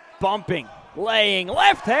spinning, bumping, laying,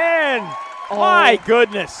 left hand. My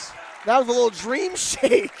goodness. That was a little dream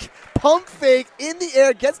shake. Pump fake in the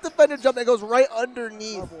air, gets defender jump that goes right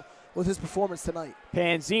underneath with his performance tonight.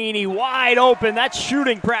 Panzini wide open. That's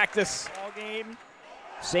shooting practice. All game.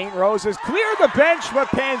 St. Rose has cleared the bench, but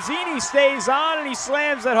Panzini stays on and he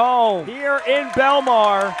slams it home. Here in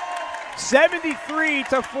Belmar,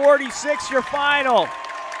 73-46 your final.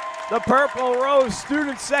 The Purple Rose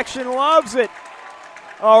student section loves it.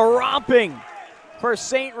 A romping for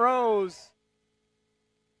St. Rose.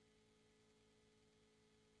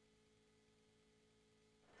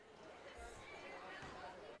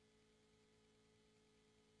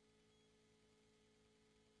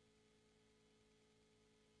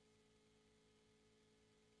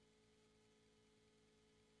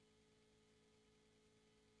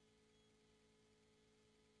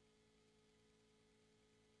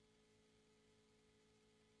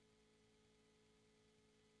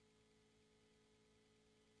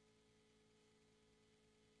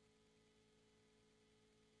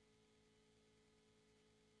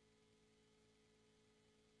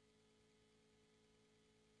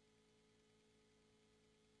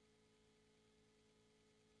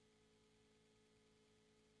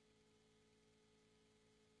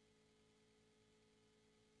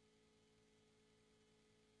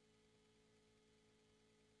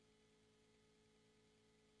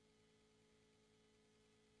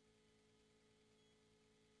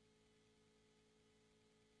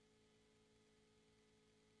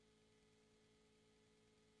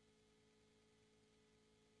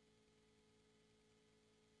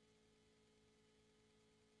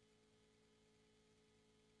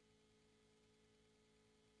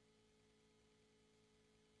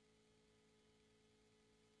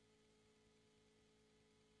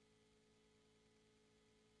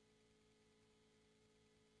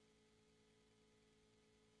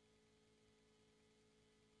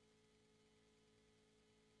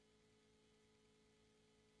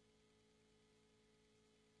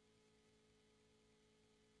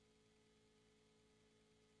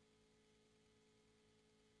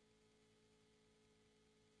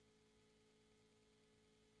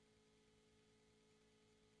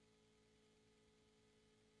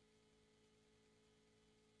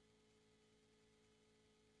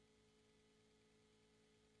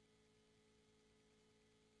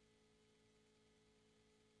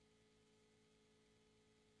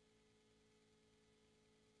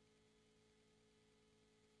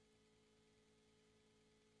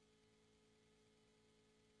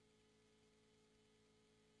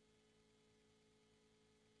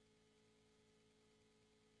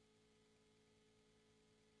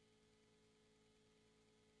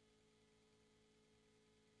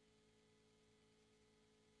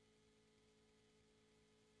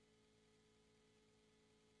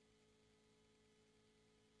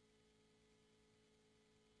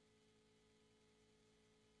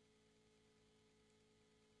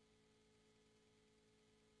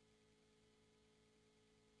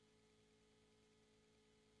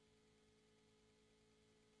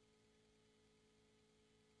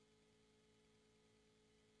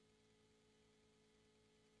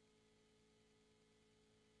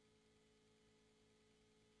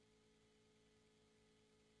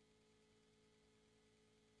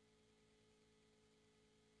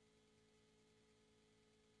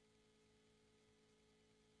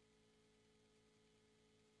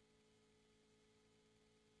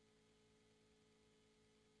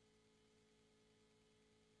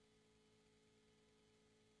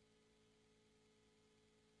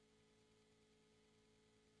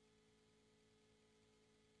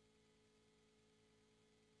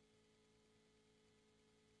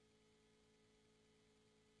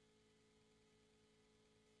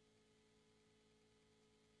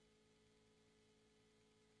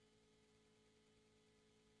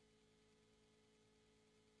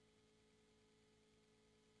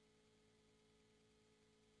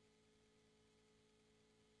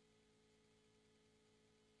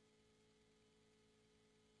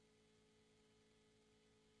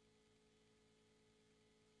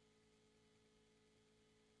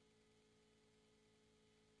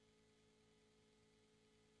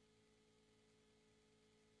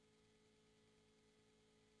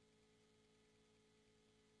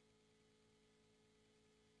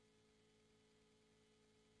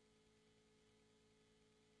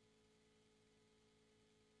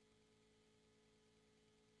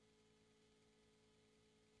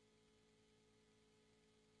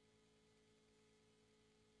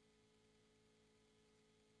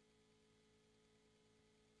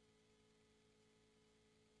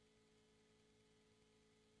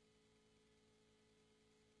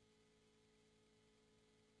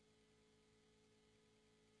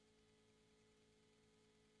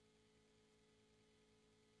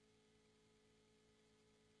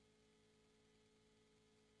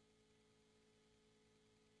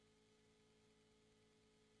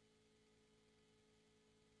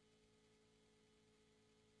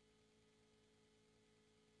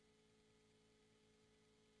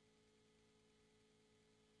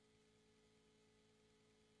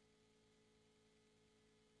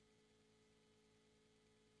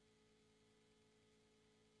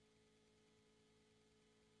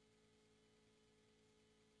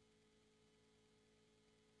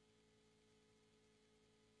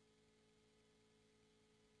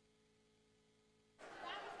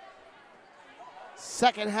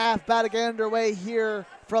 Second half about to get underway here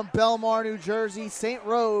from Belmar, New Jersey. St.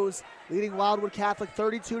 Rose leading WildWood Catholic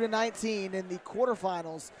 32-19 in the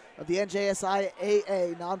quarterfinals of the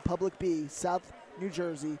NJSIAA non-public B South New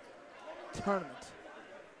Jersey tournament.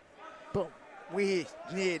 Boom. We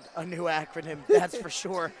need a new acronym, that's for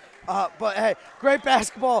sure. But hey, great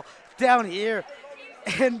basketball down here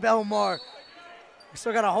in Belmar. We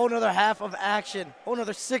still got a whole nother half of action, whole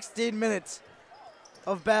nother 16 minutes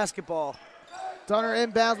of basketball. Dunner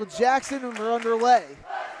inbounds with Jackson, and we're underway.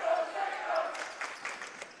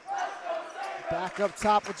 Back up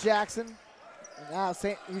top with Jackson. And now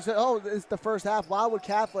you said, oh, it's the first half. WildWood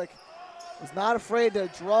Catholic was not afraid to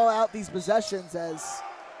draw out these possessions as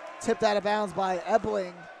tipped out of bounds by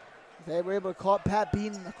Ebling. They were able to caught Pat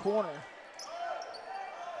Bean in the corner.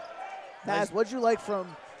 Naz, what'd you like from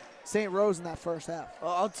St. Rose in that first half?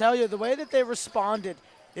 Well, I'll tell you, the way that they responded,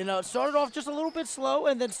 you know, it started off just a little bit slow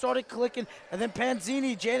and then started clicking. And then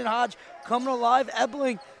Panzini, Jaden Hodge coming alive,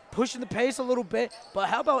 Ebling pushing the pace a little bit. But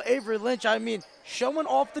how about Avery Lynch? I mean, showing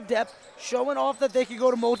off the depth, showing off that they can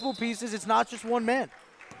go to multiple pieces. It's not just one man.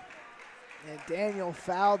 And Daniel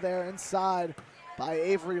fouled there inside by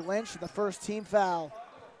Avery Lynch, the first team foul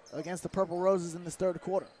against the Purple Roses in this third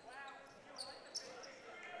quarter.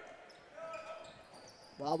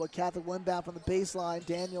 WildWood Catholic will inbound from the baseline.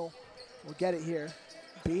 Daniel will get it here.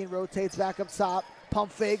 Bean rotates back up top.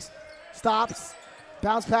 Pump fakes. Stops.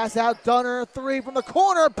 Bounce pass out. Dunner, three from the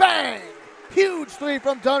corner. Bang! Huge three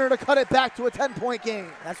from Dunner to cut it back to a 10-point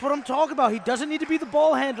game. That's what I'm talking about. He doesn't need to be the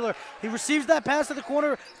ball handler. He receives that pass to the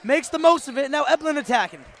corner, makes the most of it. Now Ebling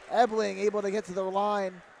attacking. Ebling able to get to the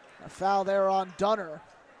line. A foul there on Dunner.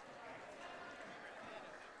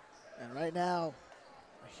 And right now,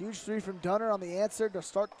 a huge three from Dunner on the answer to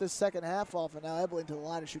start this second half off. And now Ebling to the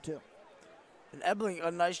line to shoot two. And Ebling, a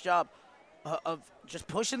nice job of just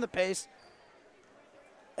pushing the pace.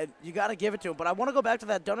 And you got to give it to him. But I want to go back to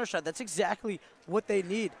that Dunner shot. That's exactly what they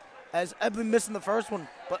need, as Ebling missing the first one.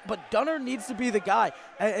 But Dunner needs to be the guy.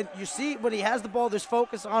 And you see when he has the ball, there's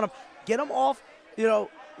focus on him. Get him off, you know,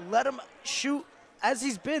 let him shoot as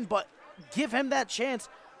he's been, but give him that chance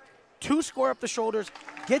to square up the shoulders,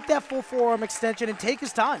 get that full forearm extension, and take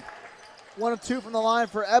his time. 1 of 2 from the line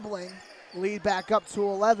for Ebling. Lead back up to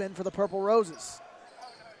 11 for the Purple Roses.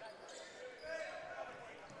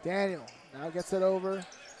 Daniel now gets it over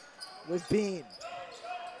with Bean.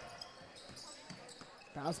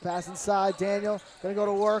 Bounce pass inside. Daniel going to go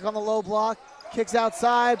to work on the low block. Kicks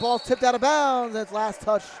outside. Ball tipped out of bounds. That's last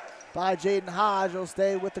touch by Jaden Hodge. He'll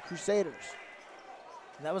stay with the Crusaders.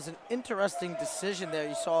 And that was an interesting decision there.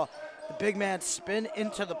 You saw the big man spin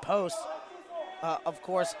into the post. Of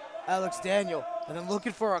course, Alex Daniel. And then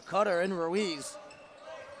looking for a cutter in Ruiz.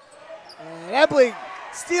 And Ebling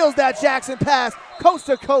steals that Jackson pass coast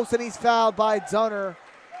to coast, and he's fouled by Dunner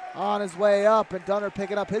on his way up. And Dunner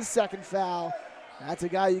picking up his second foul. That's a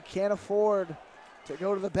guy you can't afford to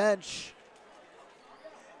go to the bench.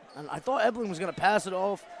 And I thought Ebling was going to pass it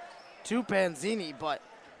off to Panzini, but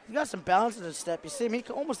he got some balance in his step. You see him, he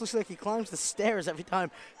almost looks like he climbs the stairs every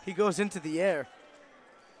time he goes into the air.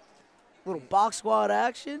 Little box squad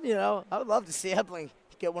action, you know. I would love to see Ebling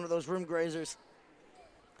get one of those rim grazers.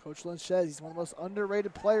 Coach Lynch says he's one of the most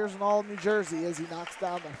underrated players in all of New Jersey as he knocks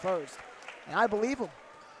down the first. And I believe him.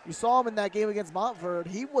 You saw him in that game against Montverde.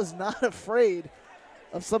 He was not afraid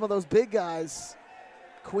of some of those big guys.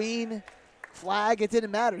 Queen, Flag, it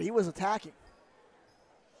didn't matter. He was attacking.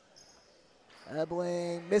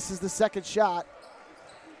 Ebling misses the second shot.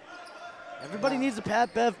 Everybody needs a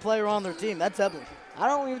Pat Bev player on their team. That's Ebling.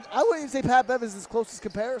 I wouldn't even say Pat Bev is his closest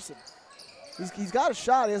comparison. He's got a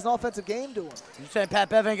shot. He has an offensive game to him. You saying Pat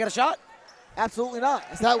Bev ain't got a shot? Absolutely not.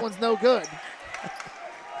 As that one's no good.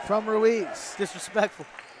 From Ruiz. Disrespectful.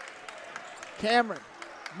 Cameron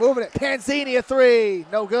moving it. Panzini a three.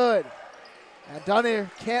 No good. And Dunner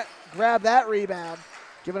can't grab that rebound.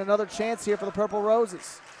 Giving another chance here for the Purple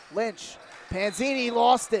Roses. Lynch. Panzini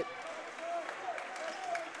lost it.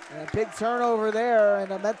 And a big turnover there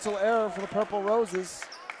and a mental error for the Purple Roses.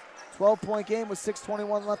 12-point game with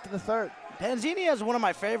 6:21 left in the third. Panzini has one of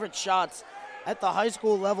my favorite shots at the high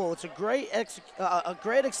school level. It's a great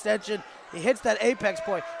extension. He hits that apex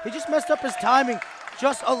point. He just messed up his timing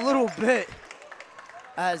just a little bit,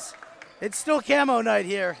 as it's still camo night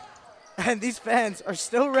here, and these fans are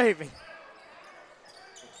still raving.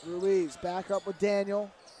 Ruiz back up with Daniel.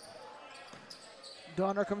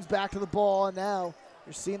 Dunner comes back to the ball, and now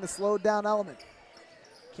you're seeing the slowed down element.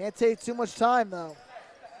 Can't take too much time, though.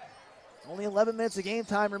 Only 11 minutes of game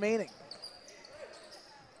time remaining.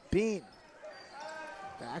 Bean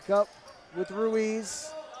back up with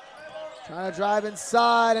Ruiz. Trying to drive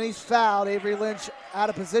inside, and he's fouled. Avery Lynch out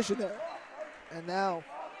of position there. And now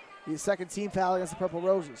he's second team foul against the Purple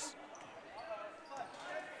Roses.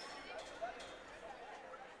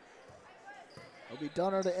 It'll be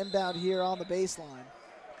Dunner to inbound here on the baseline.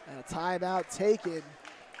 And a timeout taken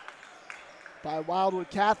by WildWood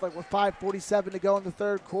Catholic with 5:47 to go in the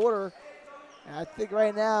third quarter. And I think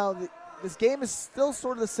right now this game is still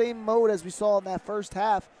sort of the same mode as we saw in that first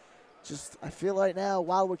half. Just I feel right now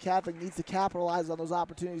WildWood Catholic needs to capitalize on those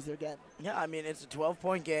opportunities they're getting. Yeah, I mean, it's a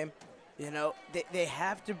 12-point game. You know, they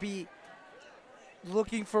have to be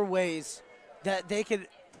looking for ways that they could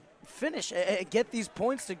finish and get these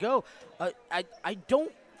points to go. I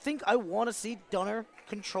don't think I want to see Dunner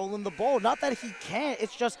controlling the ball. Not that he can't.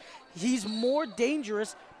 It's just he's more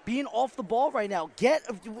dangerous being off the ball right now.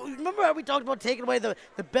 Remember how we talked about taking away the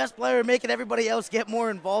best player and making everybody else get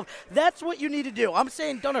more involved? That's what you need to do. I'm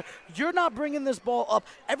saying, Dunner, you're not bringing this ball up.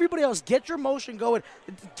 Everybody else, get your motion going.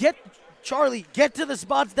 Charlie, get to the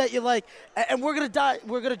spots that you like, and we're gonna drive in.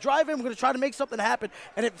 We're gonna try to make something happen,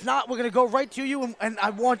 and if not, we're gonna go right to you. And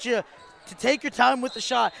I want you to take your time with the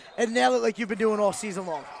shot and nail it like you've been doing all season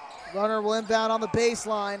long. Runner will inbound on the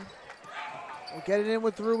baseline. We'll get it in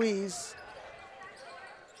with Ruiz.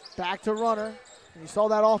 Back to Runner. And you saw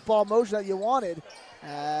that off-ball motion that you wanted.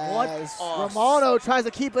 As Romano tries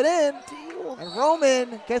to keep it in, and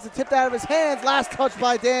Roman gets it tipped out of his hands. Last touch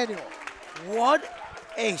by Daniel. What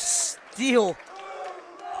a steal.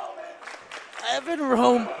 Evan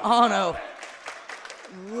Romano.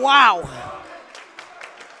 Wow.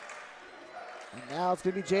 And now it's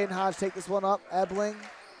going to be Jaden Hodge take this one up. Ebling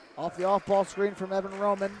off the off-ball screen from Evan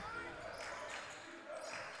Roman.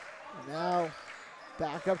 And now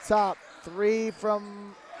back up top. Three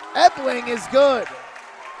from Ebling is good.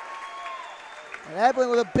 And Ebling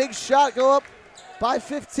with a big shot, go up by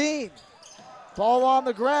 15. Ball on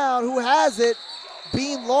the ground. Who has it?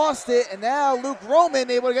 Bean lost it, and now Luke Roman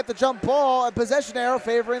able to get the jump ball and possession arrow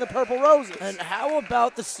favoring the Purple Roses. And how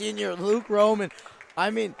about the senior, Luke Roman? I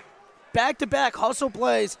mean, back-to-back hustle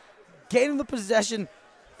plays, gaining the possession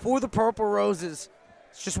for the Purple Roses.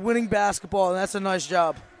 It's just winning basketball, and that's a nice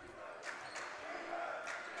job.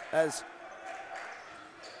 As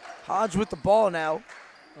Hodge with the ball now.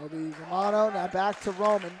 It'll be Romano, now back to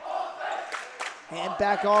Roman. Hand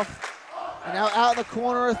back off. And now out in the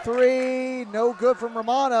corner, a three. No good from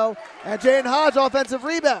Romano. And Jaden Hodge, offensive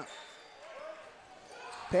rebound.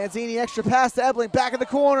 Panzini, extra pass to Ebling. Back in the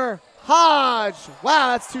corner. Hodge.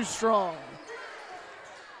 Wow, that's too strong.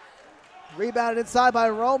 Rebounded inside by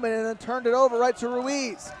Roman and then turned it over right to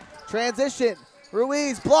Ruiz. Transition.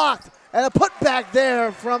 Ruiz blocked. And a putback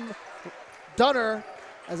there from Dunner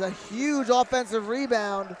as a huge offensive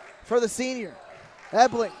rebound for the senior.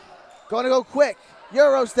 Ebling going to go quick.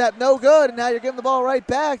 Euro step, no good, and now you're giving the ball right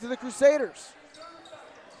back to the Crusaders.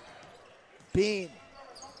 Bean.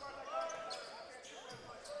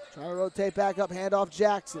 Trying to rotate back up, handoff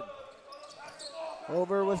Jackson.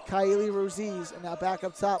 Over with Kylie Ruiz, and now back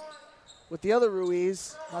up top with the other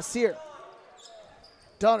Ruiz, Nasir.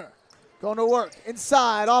 Dunner going to work,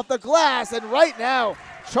 inside, off the glass, and right now,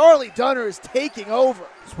 Charlie Dunner is taking over.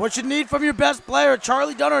 It's what you need from your best player.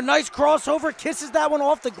 Charlie Dunner, nice crossover, kisses that one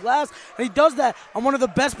off the glass, and he does that on one of the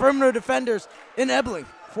best perimeter defenders in Ebling.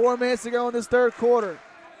 4 minutes to go in this third quarter.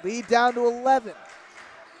 Lead down to 11.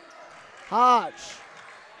 Hodge.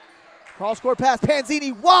 Cross-court pass,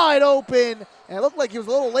 Panzini wide open, and it looked like he was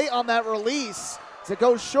a little late on that release as it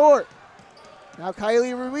goes short. Now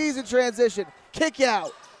Kylie Ruiz in transition, kick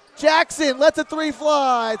out. Jackson lets a three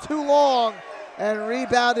fly, too long, and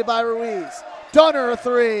rebounded by Ruiz. Dunner a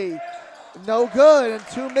three, no good, and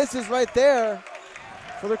two misses right there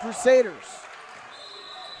for the Crusaders.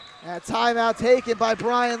 And a timeout taken by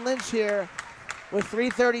Brian Lynch here with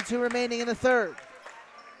 3:32 remaining in the third.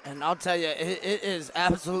 And I'll tell you, it is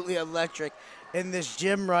absolutely electric in this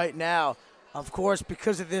gym right now. Of course,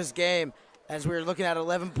 because of this game, as we were looking at an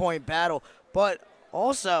 11-point battle. But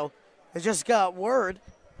also, I just got word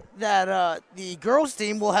that the girls'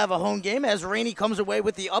 team will have a home game as Rainey comes away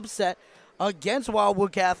with the upset against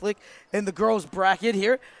WildWood Catholic in the girls' bracket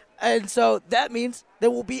here. And so that means there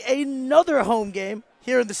will be another home game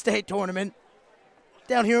here in the state tournament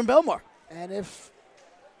down here in Belmar. And if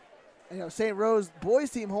St. Rose boys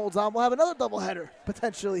team holds on, we'll have another doubleheader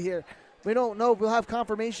potentially here. We don't know if we'll have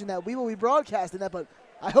confirmation that we will be broadcasting that, but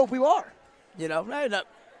I hope we are.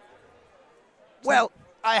 Well,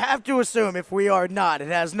 I have to assume if we are not, it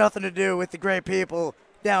has nothing to do with the great people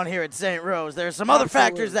down here at St. Rose. There's some other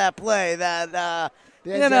factors that play that, the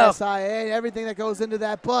NJSIAA, everything that goes into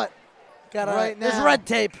that, but there's red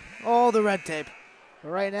tape, all the red tape.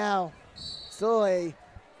 Right now, still a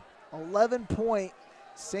 11-point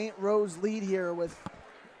St. Rose lead here with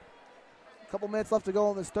a couple minutes left to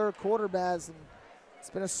go in this third quarter, Baz. And it's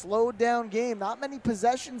been a slowed down game. Not many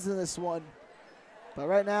possessions in this one. But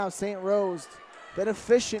right now, St. Rose been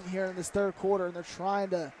efficient here in this third quarter, and they're trying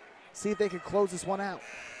to see if they can close this one out.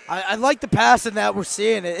 I like the passing that we're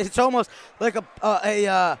seeing. It's almost like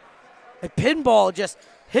a pinball just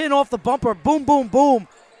hitting off the bumper, boom, boom, boom.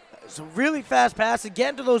 It's a really fast passing,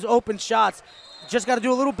 getting to those open shots. Just got to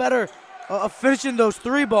do a little better of finishing those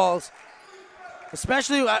three balls,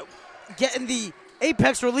 especially getting the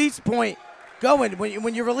apex release point going.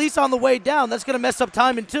 When you release on the way down, that's going to mess up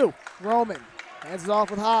timing too. Roman hands it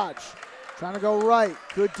off with Hodge. Trying to go right.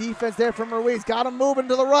 Good defense there from Ruiz. Got him moving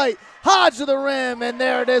to the right. Hodge to the rim, and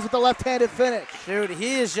there it is with the left-handed finish. Dude,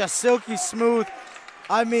 he is just silky smooth.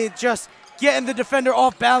 I mean, just getting the defender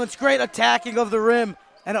off balance. Great attacking of the rim,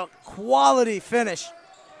 and a quality finish.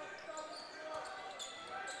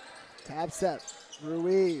 Tab set.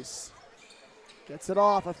 Ruiz gets it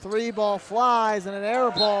off. A three ball flies, and an air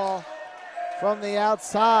ball from the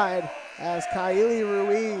outside as Kylie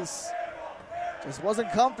Ruiz just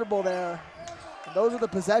wasn't comfortable there. And those are the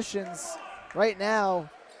possessions right now.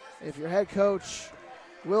 If your head coach,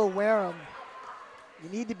 Will Wareham, you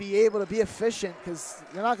need to be able to be efficient because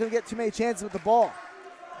you're not going to get too many chances with the ball.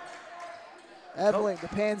 Ebeling to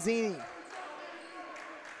Panzini.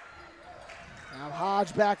 Now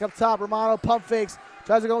Hodge back up top. Romano pump fakes.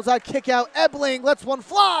 Tries to go inside, kick out. Ebeling lets one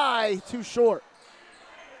fly. Too short.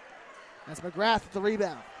 That's McGrath with the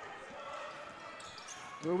rebound.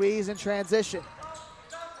 Ruiz in transition.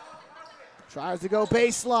 Tries to go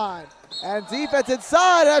baseline. And defense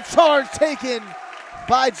inside. And a charge taken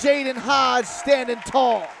by Jaden Hodge, standing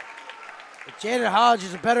tall. Jaden Hodge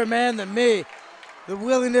is a better man than me. The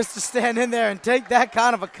willingness to stand in there and take that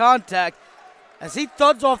kind of a contact as he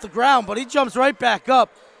thuds off the ground, but he jumps right back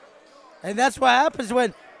up. And that's what happens when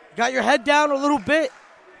you got your head down a little bit.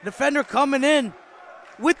 Defender coming in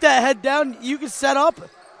with that head down, you can set up,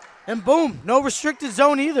 and boom, no restricted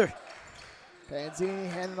zone either. Panzini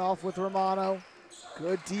handing off with Romano.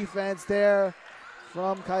 Good defense there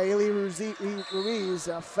from Kylie Ruiz.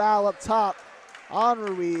 A foul up top on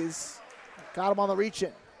Ruiz. Got him on the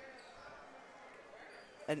reach-in.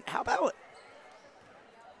 And how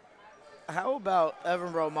about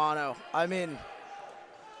Evan Romano? I mean,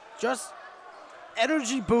 just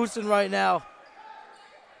energy boosting right now.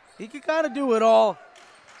 He can kind of do it all.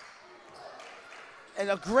 And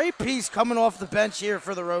a great piece coming off the bench here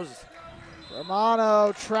for the Roses.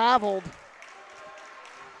 Romano traveled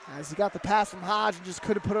as he got the pass from Hodge and just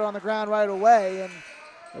couldn't put it on the ground right away. And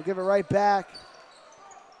they'll give it right back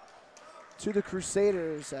to the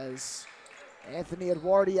Crusaders as Anthony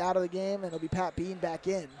Edwardi out of the game, and it'll be Pat Bean back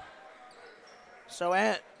in. So,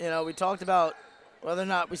 we talked about whether or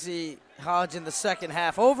not we see Hodge in the second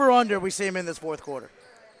half. Over or under, we see him in this fourth quarter.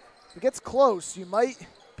 If it gets close, you might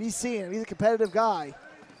be seeing him. He's a competitive guy.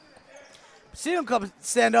 Seen him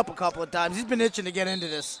stand up a couple of times. He's been itching to get into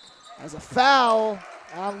this. As a foul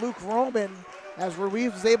on Luke Roman, as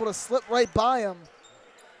Ruiz was able to slip right by him.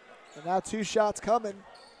 And now two shots coming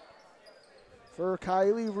for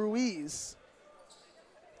Kylie Ruiz.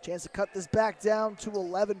 Chance to cut this back down to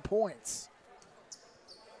 11 points.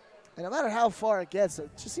 And no matter how far it gets, it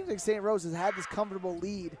just seems like St. Rose has had this comfortable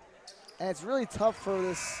lead. And it's really tough for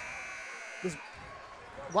this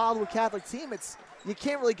WildWood Catholic team. You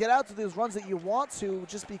can't really get out to those runs that you want to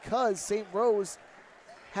just because St. Rose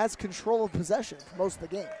has control of possession for most of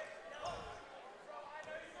the game.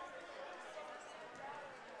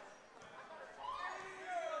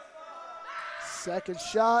 Second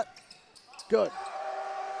shot, good.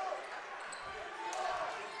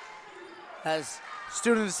 As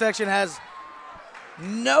student in the section has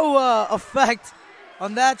no effect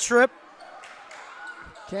on that trip.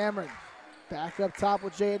 Cameron back up top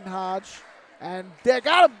with Jaden Hodge. And they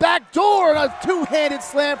got a back door and a two-handed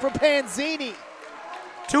slam from Panzini.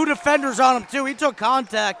 Two defenders on him, too. He took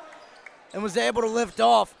contact and was able to lift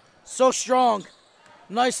off. So strong.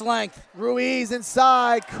 Nice length. Ruiz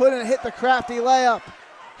inside, couldn't hit the crafty layup.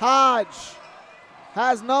 Hodge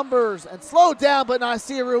has numbers and slowed down, but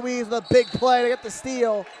Nasir Ruiz with a big play to get the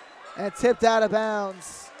steal and tipped out of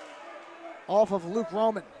bounds off of Luke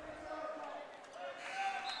Roman.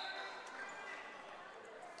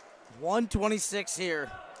 1:26 here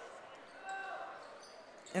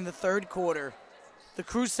in the third quarter. The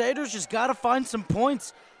Crusaders just got to find some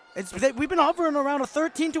points. We've been hovering around a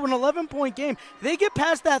 13 to an 11-point game. They get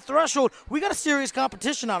past that threshold, we got a serious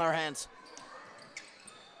competition on our hands.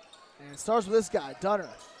 And it starts with this guy, Dunner.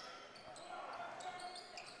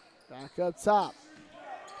 Back up top.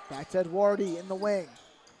 Back to Edwardi in the wing.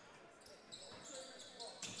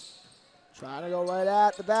 Trying to go right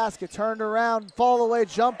at the basket, turned around, fall away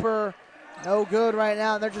jumper. No good right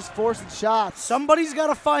now, and they're just forcing shots. Somebody's got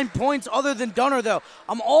to find points other than Dunner, though.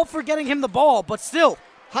 I'm all for getting him the ball, but still.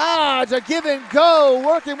 Hodge, a give and go,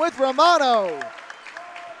 working with Romano.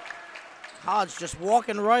 Hodge just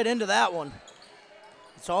walking right into that one.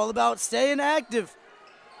 It's all about staying active,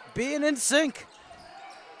 being in sync.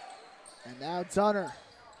 And now Dunner.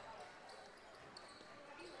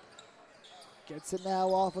 Gets it now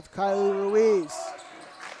off with Kylie Ruiz.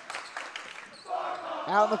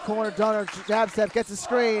 Out in the corner, Dunner, jab step, gets a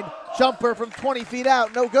screen. Jumper from 20 feet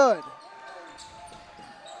out, no good.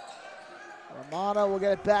 Romano will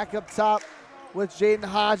get it back up top with Jaden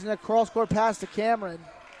Hodge and a cross-court pass to Cameron.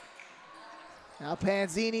 Now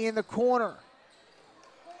Panzini in the corner.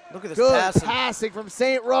 Look at this good passing from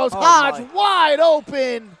St. Rose. Oh Hodge wide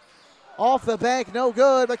open. Off the bank, no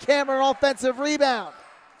good, but Cameron offensive rebound.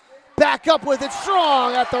 Back up with it,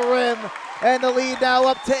 strong at the rim. And the lead now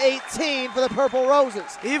up to 18 for the Purple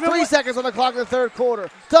Roses. 3 seconds on the clock in the third quarter.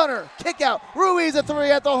 Dunner, kick out. Ruiz a three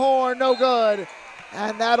at the horn, no good.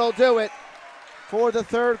 And that'll do it for the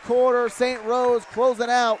third quarter. St. Rose closing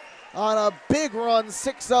out on a big run,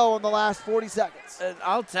 6-0 in the last 40 seconds. And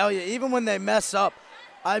I'll tell you, even when they mess up,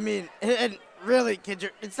 I mean, and really,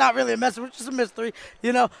 it's not really a mess, it's just a missed three.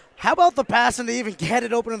 You know, how about the passing to even get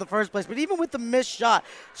it open in the first place? But even with the missed shot,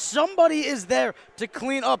 somebody is there to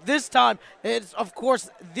clean up. This time, it's, of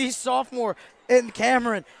course, the sophomore in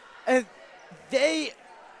Cameron. And they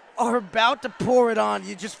are about to pour it on.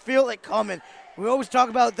 You just feel it coming. We always talk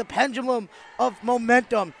about the pendulum of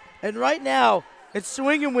momentum. And right now, it's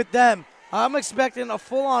swinging with them. I'm expecting a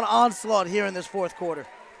full-on onslaught here in this fourth quarter.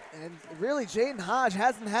 And really, Jaden Hodge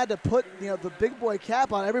hasn't had to put, the big boy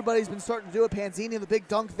cap on. Everybody's been starting to do it. Panzini, the big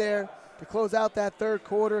dunk there to close out that third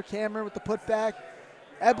quarter. Cameron with the putback.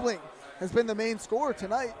 Ebling has been the main scorer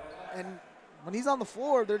tonight. And when he's on the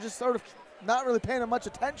floor, they're just sort of not really paying him much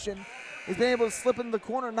attention. He's been able to slip into the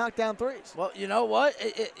corner and knock down threes. Well, you know what?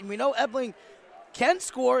 We know Ebling can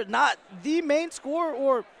score, not the main scorer,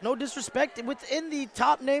 or no disrespect, within the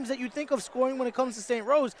top names that you think of scoring when it comes to St.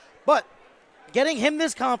 Rose. But getting him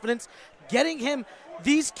this confidence, getting him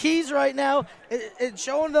these keys right now, and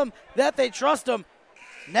showing them that they trust him.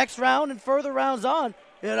 Next round and further rounds on,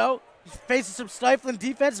 facing some stifling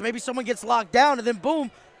defense, maybe someone gets locked down, and then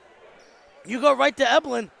boom, you go right to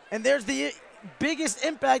Ebling, and there's the biggest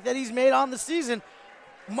impact that he's made on the season.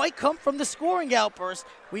 Might come from the scoring outburst.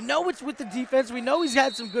 We know it's with the defense. We know he's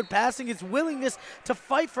had some good passing. His willingness to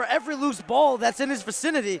fight for every loose ball that's in his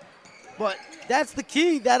vicinity. But that's the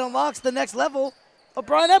key that unlocks the next level of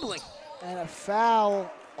Brian Ebling. And a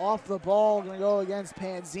foul off the ball going to go against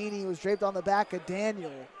Panzini, who was draped on the back of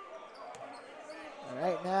Daniel. And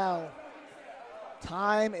right now,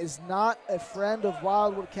 time is not a friend of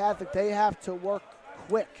Wildwood Catholic. They have to work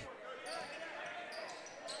quick.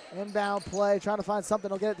 Inbound play, trying to find something.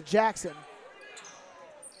 They'll get it to Jackson.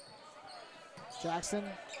 Jackson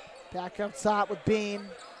back up top with Bean.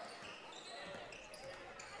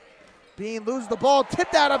 Bean loses the ball,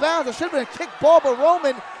 tipped out of bounds. It should have been a kick ball, but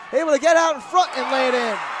Roman able to get out in front and lay it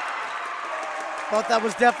in. Thought that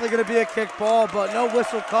was definitely going to be a kick ball, but no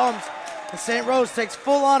whistle comes. And St. Rose takes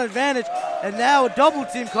full-on advantage, and now a double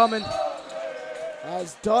team coming.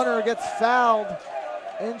 As Dunner gets fouled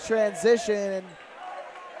in transition, and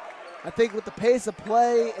I think with the pace of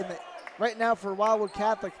play right now for Wildwood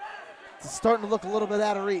Catholic, it's starting to look a little bit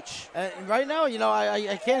out of reach. And right now,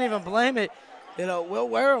 I can't even blame it. Will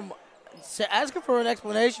Wareham asking for an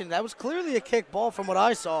explanation. That was clearly a kick ball from what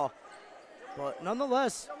I saw. But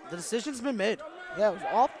nonetheless, the decision's been made. Yeah, it was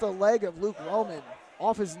off the leg of Luke Roman,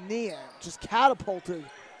 off his knee, and just catapulted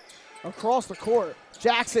across the court.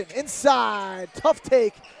 Jackson inside, tough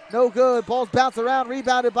take, no good. Ball's bounced around,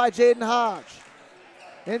 rebounded by Jaden Hodge.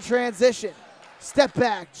 In transition, step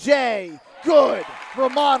back, Jay, good,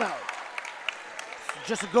 Romano.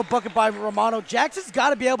 Just a good bucket by Romano. Jackson's got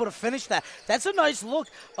to be able to finish that. That's a nice look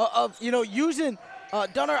of using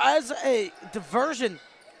Dunner as a diversion,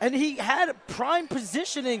 and he had prime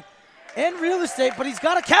positioning and real estate, but he's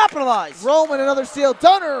got to capitalize. Roman, another steal.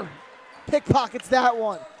 Dunner pickpockets that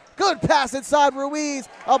one. Good pass inside Ruiz.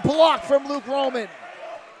 A block from Luke Roman.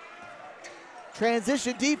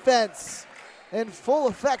 Transition defense in full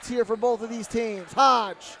effect here for both of these teams.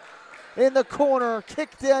 Hodge in the corner,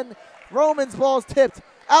 kicked in. Roman's ball's tipped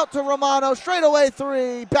out to Romano. Straight away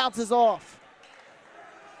three, bounces off.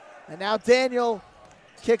 And now Daniel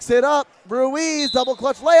kicks it up. Ruiz, double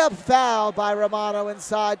clutch layup, fouled by Romano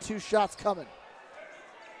inside. 2 shots coming.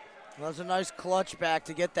 That was a nice clutch back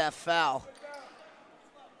to get that foul.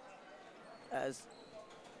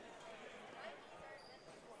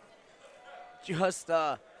 just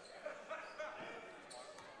a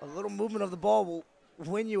little movement of the ball will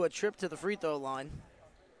win you a trip to the free throw line.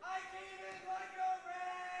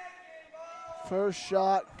 First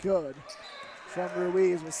shot, good from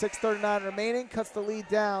Ruiz. With 6:39 remaining, cuts the lead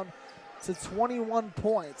down to 21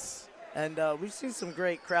 points. And we've seen some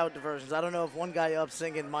great crowd diversions. I don't know if one guy up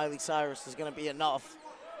singing Miley Cyrus is going to be enough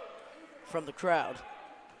from the crowd.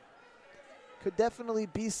 Could definitely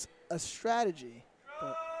be a strategy.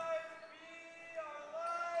 But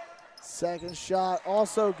second shot,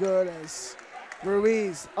 also good as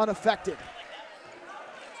Ruiz unaffected.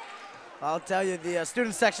 I'll tell you, the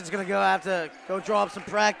student section is going to have to go draw up some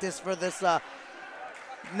practice for this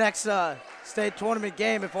next state tournament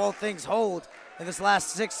game if all things hold in this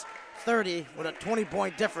last 6:30 with a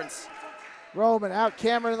 20-point difference. Roman out,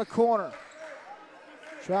 Cameron in the corner.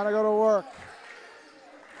 Trying to go to work.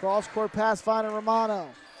 Cross-court pass finding Romano.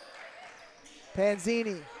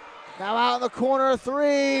 Panzini now out in the corner,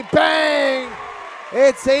 three, bang!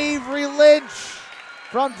 It's Avery Lynch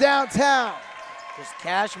from downtown. Just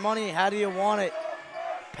cash money, how do you want it?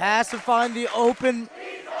 Pass and find the open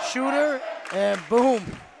shooter, and boom.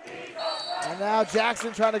 And now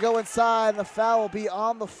Jackson trying to go inside, and the foul will be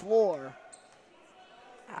on the floor.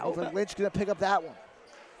 Avery Lynch gonna pick up that one.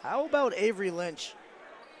 How about Avery Lynch?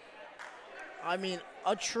 I mean,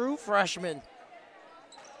 a true freshman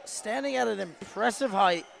standing at an impressive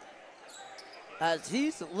height as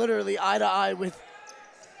he's literally eye to eye with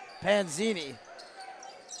Panzini.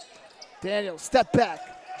 Daniel, step back.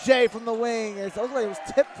 Jay from the wing. It looked like it was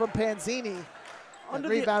tipped from Panzini.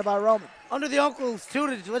 Rebounded by Roman. Under the uncle's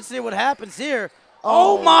tutelage, let's see what happens here.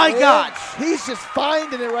 Oh my gosh. He's just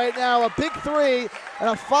finding it right now. A big three and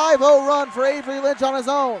a 5-0 run for Avery Lynch on his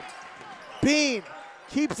own. Bean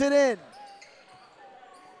keeps it in.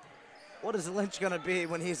 What is Lynch going to be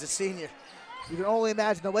when he's a senior? You can only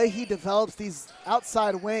imagine the way he develops these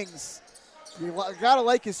outside wings. You got to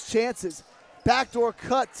like his chances. Backdoor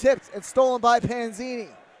cut, tipped, and stolen by Panzini.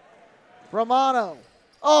 Romano.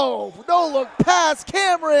 Oh, no look pass,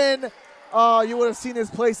 Cameron. Oh, you would have seen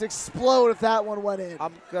this place explode if that one went in.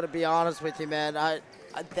 I'm going to be honest with you, man.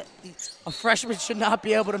 A freshman should not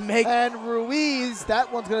be able to make. And Ruiz,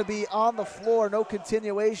 that one's going to be on the floor. No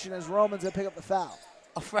continuation as Roman's going to pick up the foul.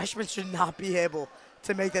 A freshman should not be able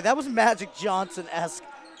to make that. That was Magic Johnson-esque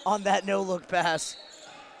on that no-look pass.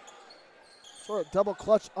 Sort of double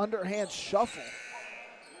clutch underhand shuffle.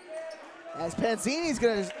 As Panzini's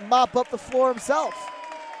going to mop up the floor himself.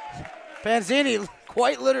 Panzini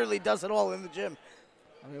quite literally does it all in the gym.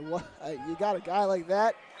 I mean, what? You got a guy like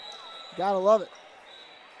that, you got to love it.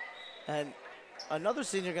 And another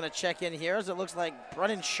senior going to check in here as it looks like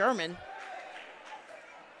Brennan Sherman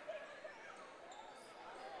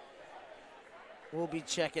will be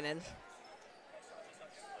checking in.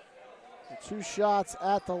 2 shots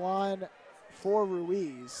at the line for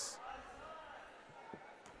Ruiz.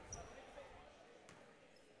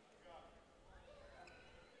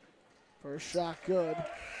 First shot good.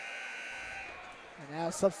 And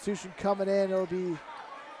now substitution coming in. It'll be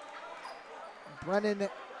Brennan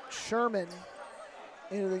Sherman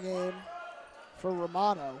into the game for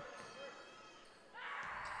Romano.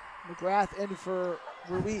 McGrath in for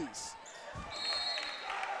Ruiz.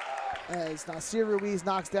 As Nasir Ruiz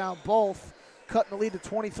knocks down both, cutting the lead to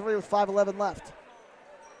 23 with 5:11 left.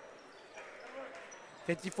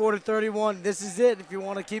 54-31, this is it if you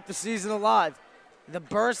want to keep the season alive. The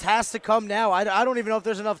burst has to come now. I don't even know if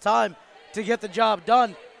there's enough time to get the job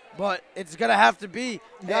done, but it's going to have to be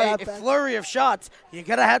a flurry of shots. You're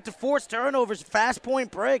going to have to force turnovers. Fast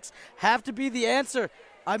point breaks have to be the answer.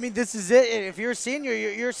 I mean, this is it. If you're a senior,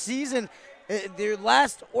 your season, your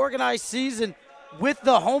last organized season with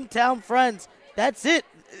the hometown friends, that's it.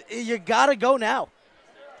 You got to go now.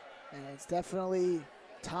 And it's definitely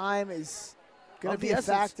time is going to be a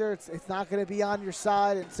factor. It's not going to be on your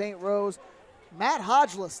side in St. Rose. Matt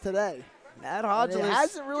Hodgeless today. Matt Hodgeless. It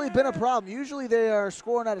hasn't really been a problem. Usually they are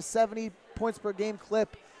scoring at a 70 points per game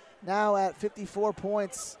clip. Now at 54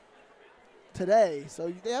 points today.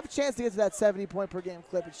 So they have a chance to get to that 70 point per game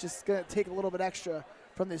clip. It's just going to take a little bit extra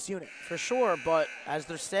from this unit. For sure, but as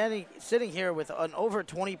they're sitting here with an over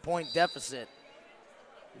 20-point deficit,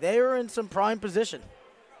 they are in some prime position.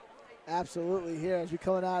 Absolutely here as we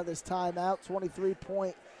coming out of this timeout.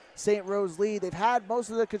 23-point St. Rose lead. They've had most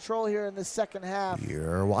of the control here in the second half.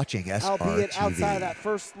 You're watching SRTV. Albeit outside of that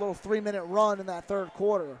first little 3-minute run in that third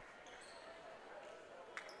quarter.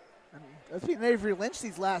 And that's been Avery Lynch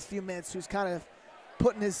these last few minutes who's kind of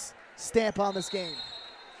putting his stamp on this game.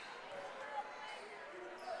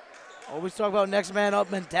 Always talk about next man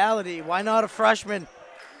up mentality. Why not a freshman?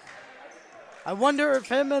 I wonder if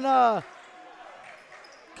him and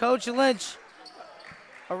Coach Lynch,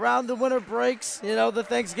 around the winter breaks, the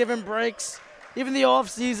Thanksgiving breaks, even the off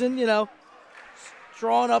season,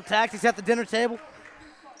 drawing up tactics at the dinner table.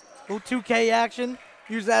 A little 2K action,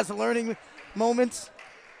 use that as a learning moments.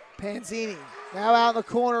 Panzini now out in the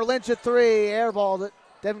corner. Lynch at 3, airballed it.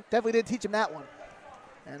 Definitely didn't teach him that one.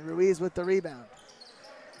 And Ruiz with the rebound.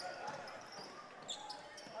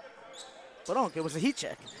 But it was a heat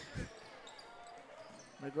check.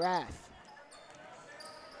 McGrath.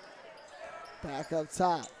 Back up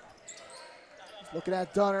top. He's looking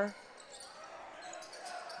at Dunner.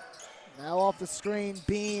 Now off the screen,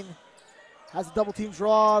 Bean has a double team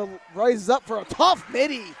draw, rises up for a tough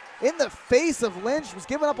midi in the face of Lynch. Was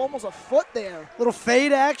giving up almost a foot there. Little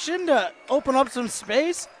fade action to open up some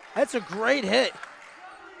space. That's a great hit.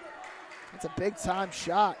 That's a big time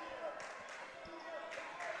shot.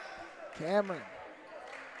 Cameron.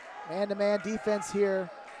 Man-to-man defense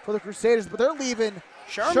here for the Crusaders, but they're leaving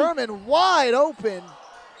Sherman wide open.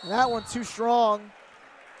 And that one too strong.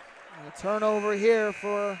 And a turnover here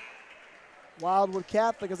for WildWood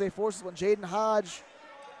Catholic as they force this one. Jaden Hodge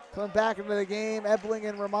coming back into the game. Ebling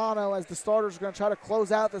and Romano as the starters are going to try to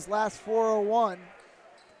close out this last 401.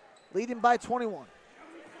 Leading by 21.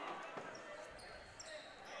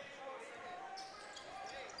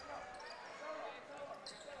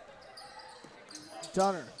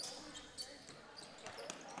 Dunner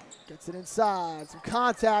gets it inside. Some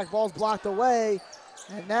contact. Ball's blocked away.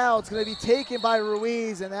 And now it's going to be taken by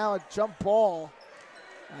Ruiz. And now a jump ball.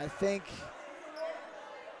 I think.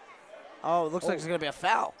 Oh, it looks like it's going to be a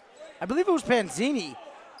foul. I believe it was Panzini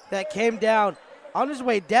that came down on his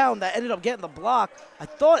way down that ended up getting the block. I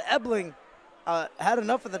thought Ebling had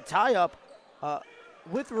enough of the tie-up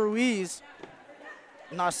with Ruiz,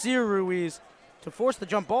 Nasir Ruiz, to force the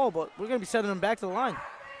jump ball, but we're going to be sending him back to the line.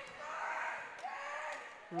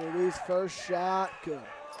 Ruiz first shot, good.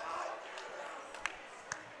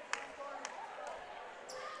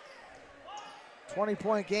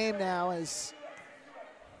 .20-point game now as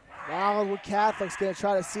WildWood Catholic's going to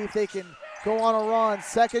try to see if they can go on a run.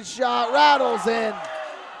 Second shot rattles in.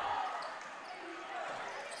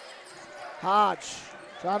 Hodge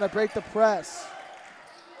trying to break the press.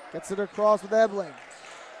 Gets it across with Ebling.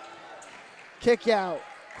 Kick out,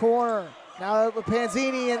 corner, now with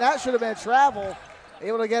Panzini, and that should have been a travel.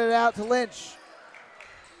 Able to get it out to Lynch.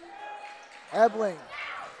 Ebling,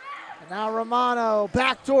 and now Romano,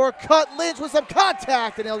 backdoor cut, Lynch with some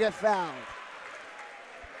contact, and he'll get fouled.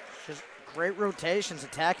 Just great rotations,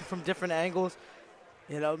 attacking from different angles.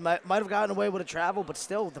 Might have gotten away with a travel, but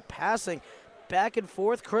still the passing back and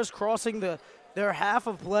forth, crisscrossing their half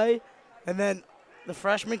of play, and then the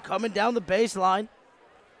freshman coming down the baseline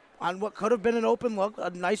on what could have been an open look,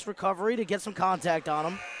 a nice recovery to get some contact on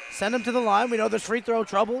him. Send him to the line. We know there's free throw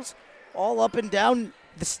troubles all up and down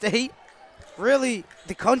the state, really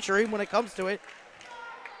the country when it comes to it.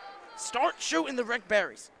 Start shooting the Rick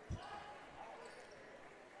Berries.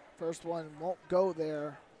 First one won't go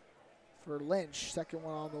there for Lynch. Second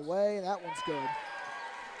one on the way, and that one's good.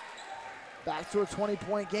 Back to a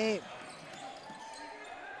 20-point game.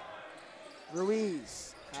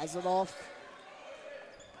 Ruiz has it off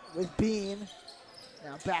with Bean.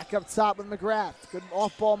 Now back up top with McGrath. Good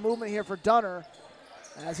off-ball movement here for Dunner.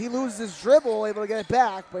 As he loses his dribble, able to get it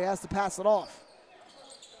back, but he has to pass it off.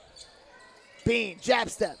 Bean, jab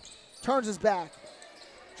step, turns his back.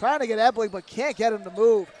 Trying to get Ebling, but can't get him to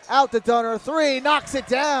move. Out to Dunner, 3, knocks it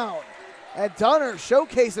down. And Dunner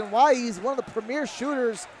showcasing why he's one of the premier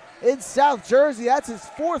shooters in South Jersey. That's his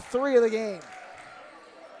 4th 3 of the game.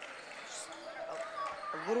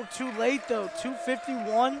 A little too late, though.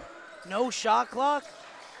 2:51, no shot clock.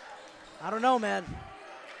 I don't know, man.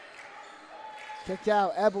 Kick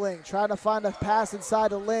out, Ebling trying to find a pass inside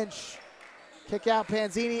to Lynch. Kick out,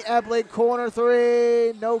 Panzini, Ebling, corner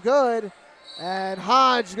 3, no good. And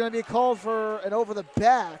Hodge is going to be called for an over the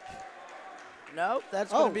back. No,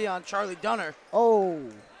 that's going to be on Charlie Dunner. Oh.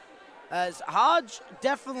 As Hodge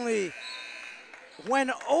definitely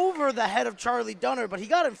went over the head of Charlie Dunner, but he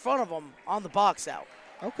got in front of him on the box out.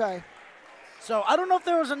 Okay. So I don't know if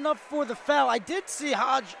there was enough for the foul. I did see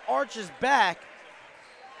Hodge arch his back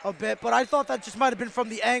a bit, but I thought that just might have been from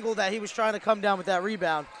the angle that he was trying to come down with that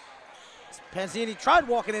rebound. Panzini tried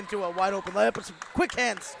walking into a wide open layup, but some quick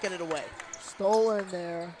hands get it away. Stolen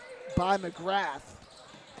there by McGrath.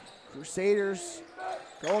 Crusaders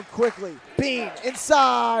going quickly. Bean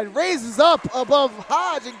inside, raises up above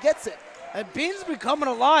Hodge and gets it. And Bean's been coming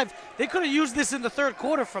alive. They could have used this in the third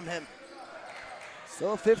quarter from him.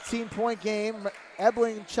 Still a 15-point game.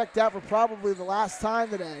 Ebling checked out for probably the last time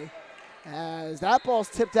today. As that ball's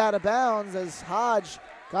tipped out of bounds as Hodge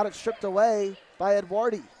got it stripped away by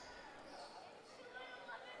Eduardi.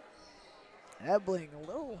 Ebling a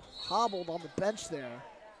little hobbled on the bench there.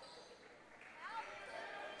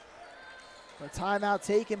 A timeout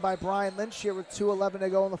taken by Brian Lynch here with 2:11 to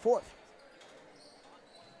go in the fourth.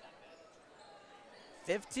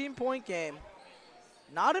 15-point game.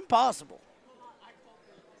 Not impossible.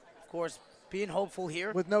 Of course, being hopeful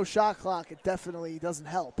here. With no shot clock, it definitely doesn't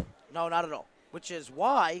help. No, not at all. Which is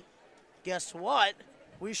why, guess what?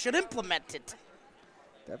 We should implement it.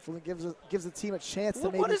 Definitely gives the team a chance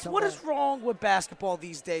to maybe what is wrong with basketball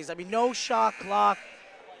these days? I mean, no shot clock.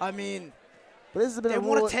 I mean, but this has been they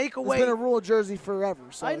want to take away. It's been a rule of Jersey forever,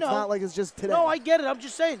 so I know. It's not like it's just today. No, I get it. I'm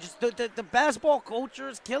just saying, just the basketball culture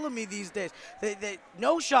is killing me these days.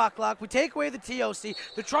 No shot clock. We take away the TOC.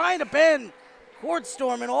 They're trying to ban court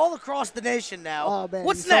storming all across the nation now. Oh, man.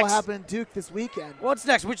 What's you next? Saw what happened in Duke this weekend. What's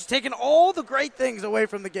next? We're just taking all the great things away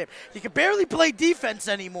from the game. You can barely play defense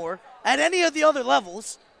anymore at any of the other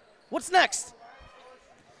levels. What's next?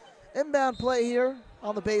 Inbound play here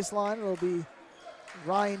on the baseline. It'll be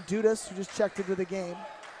Ryan Dudas, who just checked into the game.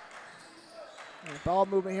 And ball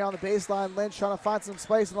movement here on the baseline. Lynch trying to find some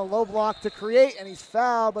space in the low block to create, and he's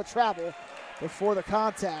fouled but travel before the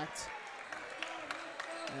contact.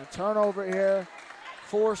 And a turnover here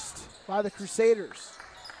forced by the Crusaders.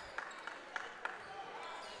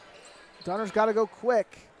 Dunner's got to go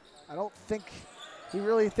quick. I don't think he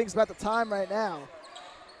really thinks about the time right now.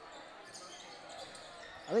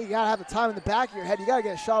 I think you got to have the time in the back of your head. You got to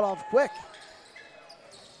get a shot off quick.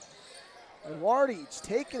 Eduardi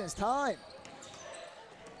taking his time.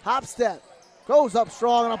 Hop step. Goes up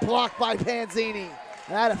strong and a block by Panzini.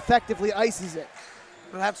 And that effectively ices it.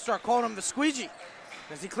 We'll have to start calling him the squeegee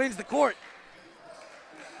because he cleans the court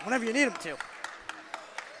whenever you need him to.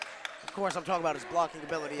 Of course, I'm talking about his blocking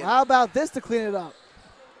ability. How about this to clean it up?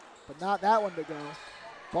 But not that one to go.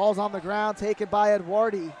 Ball's on the ground, taken by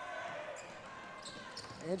Eduardi.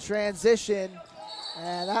 In transition,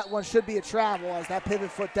 and that one should be a travel as that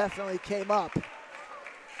pivot foot definitely came up.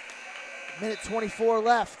 Minute 24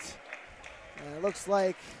 left. And it looks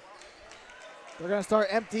like they're going to start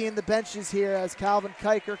emptying the benches here as Calvin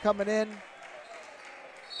Kiker coming in.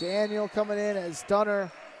 Daniel coming in as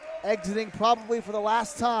Dunner exiting probably for the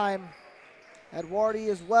last time. Eduardi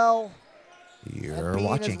as well. You're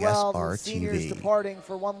watching SRTV. The seniors departing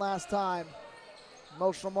for one last time.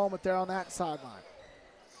 Emotional moment there on that sideline.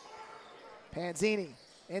 Panzini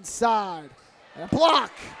inside, and a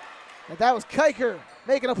block. And that was Kiker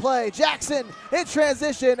making a play. Jackson in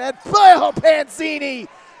transition, and Panzini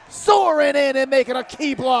soaring in and making a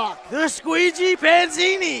key block. The squeegee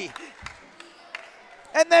Panzini.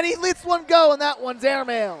 And then he lets one go, and that one's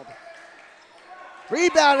airmailed.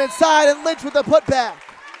 Rebound inside, and Lynch with the putback.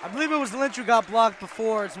 I believe it was Lynch who got blocked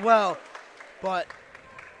before as well, but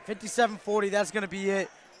 57-40, that's going to be it.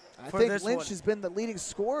 I think Lynch has been the leading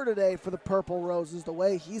scorer today for the Purple Roses, the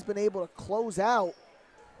way he's been able to close out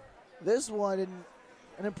this one. And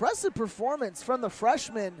an impressive performance from the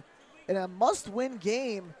freshman in a must-win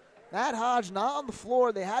game. Matt Hodge not on the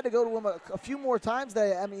floor. They had to go to him a few more times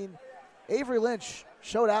today. I mean, Avery Lynch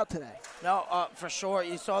showed out today. No, for sure.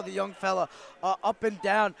 You saw the young fella up and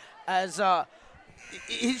down as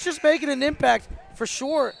he's just making an impact for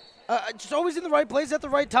sure. Just always in the right place at the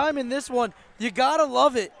right time in this one. You got to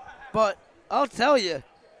love it. But I'll tell you,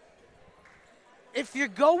 if you're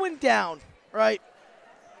going down, right,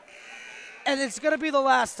 and it's going to be the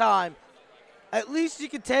last time, at least you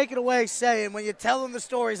can take it away saying when you're telling the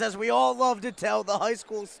stories, as we all love to tell the high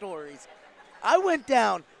school stories, I went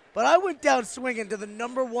down, but I went down swinging to the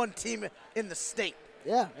 #1 team in the state.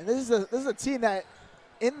 Yeah, and this is a team that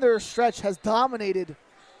in their stretch has dominated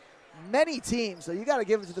many teams, so you got to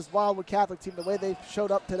give it to this WildWood Catholic team the way they showed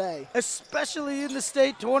up today. Especially in the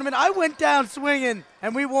state tournament. I went down swinging,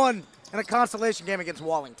 and we won in a consolation game against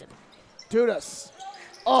Wallington. Dudas.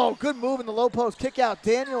 Oh, good move in the low post. Kick out.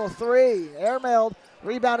 Daniel, 3. Airmailed.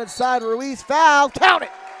 Rebound inside. Ruiz foul. Count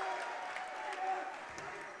it.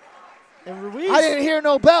 And Ruiz. I didn't hear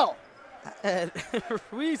no bell. And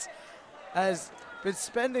Ruiz has been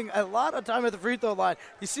spending a lot of time at the free throw line.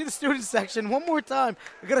 You see the student section one more time.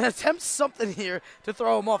 We're going to attempt something here to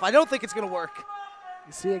throw him off. I don't think it's going to work.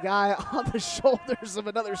 You see a guy on the shoulders of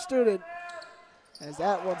another student as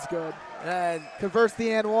that one's good. And converts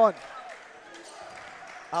the and one.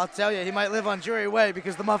 I'll tell you, he might live on Drury Way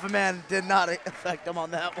because the Muffin Man did not affect him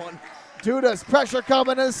on that one. Dudas, pressure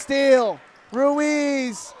coming to steal.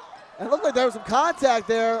 Ruiz. And it looked like there was some contact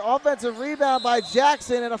there. Offensive rebound by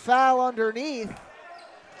Jackson and a foul underneath.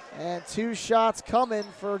 And 2 shots coming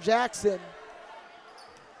for Jackson.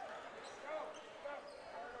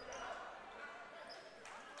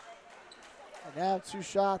 And now 2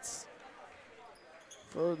 shots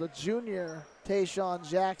for the junior, Tayshawn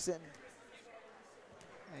Jackson.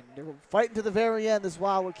 And they were fighting to the very end, this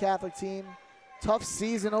Wildwood Catholic team. Tough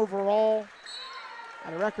season overall.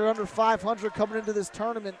 Had a record under 500 coming into this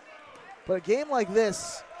tournament. But a game like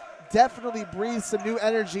this definitely breathes some new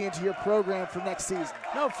energy into your program for next season.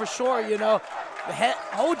 No, for sure, you know.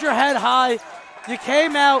 Hold your head high. You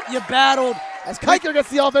came out, you battled. As Kiker gets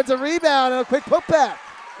the offensive rebound and a quick putback.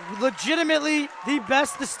 Legitimately the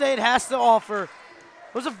best the state has to offer.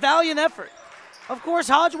 It was a valiant effort. Of course,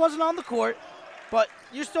 Hodge wasn't on the court, but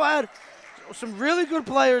you still had some really good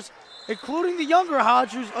players, including the younger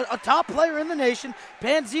Hodge, who's a top player in the nation.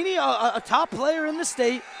 Panzini, a top player in the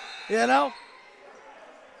state, you know.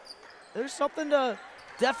 There's something to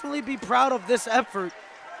definitely be proud of this effort,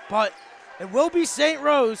 but it will be St.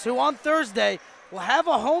 Rose, who on Thursday will have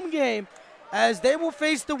a home game as they will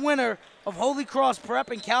face the winner of Holy Cross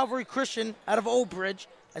Prep and Calvary Christian out of Old Bridge,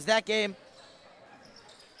 as that game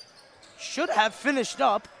should have finished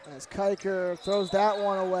up. As Kiker throws that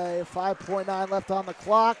one away, 5.9 left on the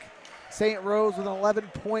clock. St. Rose with an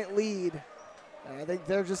 11-point lead. And I think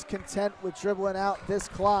they're just content with dribbling out this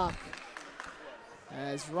clock.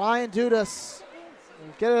 As Ryan Dudas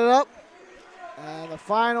will get it up. And the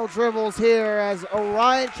final dribbles here as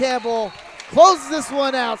Orion Campbell closes this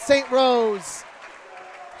one out. St. Rose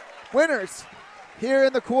winners here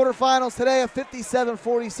in the quarterfinals today, a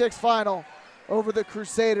 57-46 final over the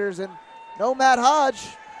Crusaders. And no Matt Hodge,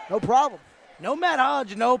 no problem. No Matt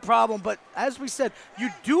Hodge, no problem. But as we said, you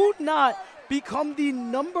do not become the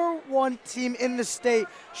 #1 team in the state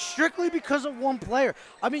strictly because of one player.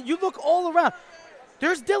 I mean, you look all around.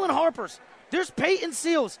 There's Dylan Harper's. There's Peyton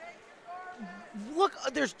Seals. Look,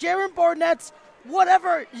 there's Jaron Barnett's.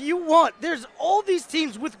 Whatever you want. There's all these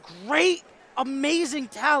teams with great, amazing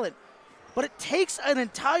talent. But it takes an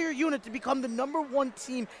entire unit to become the #1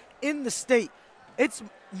 team in the state. It's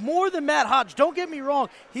more than Matt Hodge. Don't get me wrong.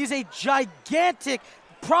 He's a gigantic,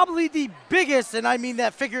 probably the biggest, and I mean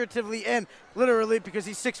that figuratively and literally because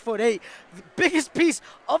he's 6'8", the biggest piece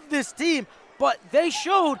of this team. But they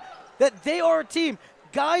showed that they are a team.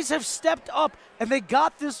 Guys have stepped up, and they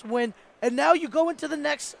got this win. And now you go into the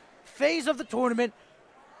next phase of the tournament,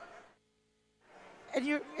 and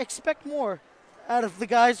you expect more out of the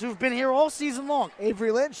guys who've been here all season long.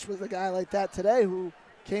 Avery Lynch was a guy like that today who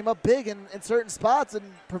came up big in certain spots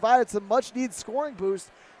and provided some much-needed scoring boost.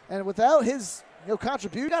 And without his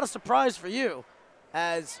contribution, got a surprise for you,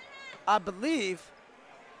 as I believe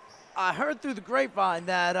I heard through the grapevine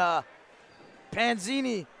that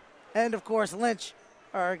Panzini and, of course, Lynch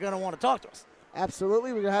are going to want to talk to us.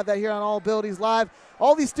 Absolutely. We're going to have that here on All Abilities Live.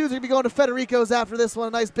 All these students are going to be going to Federico's after this one.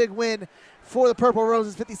 A nice big win for the Purple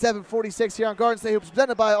Roses, 57-46 here on Garden State Hoops,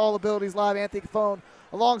 presented by All Abilities Live. Anthony Cafone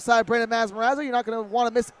alongside Brandon Masmarazzo. You're not going to want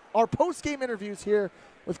to miss our post-game interviews here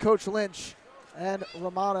with Coach Lynch and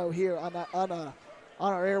Romano here on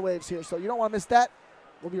our airwaves here. So you don't want to miss that.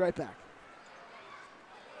 We'll be right back.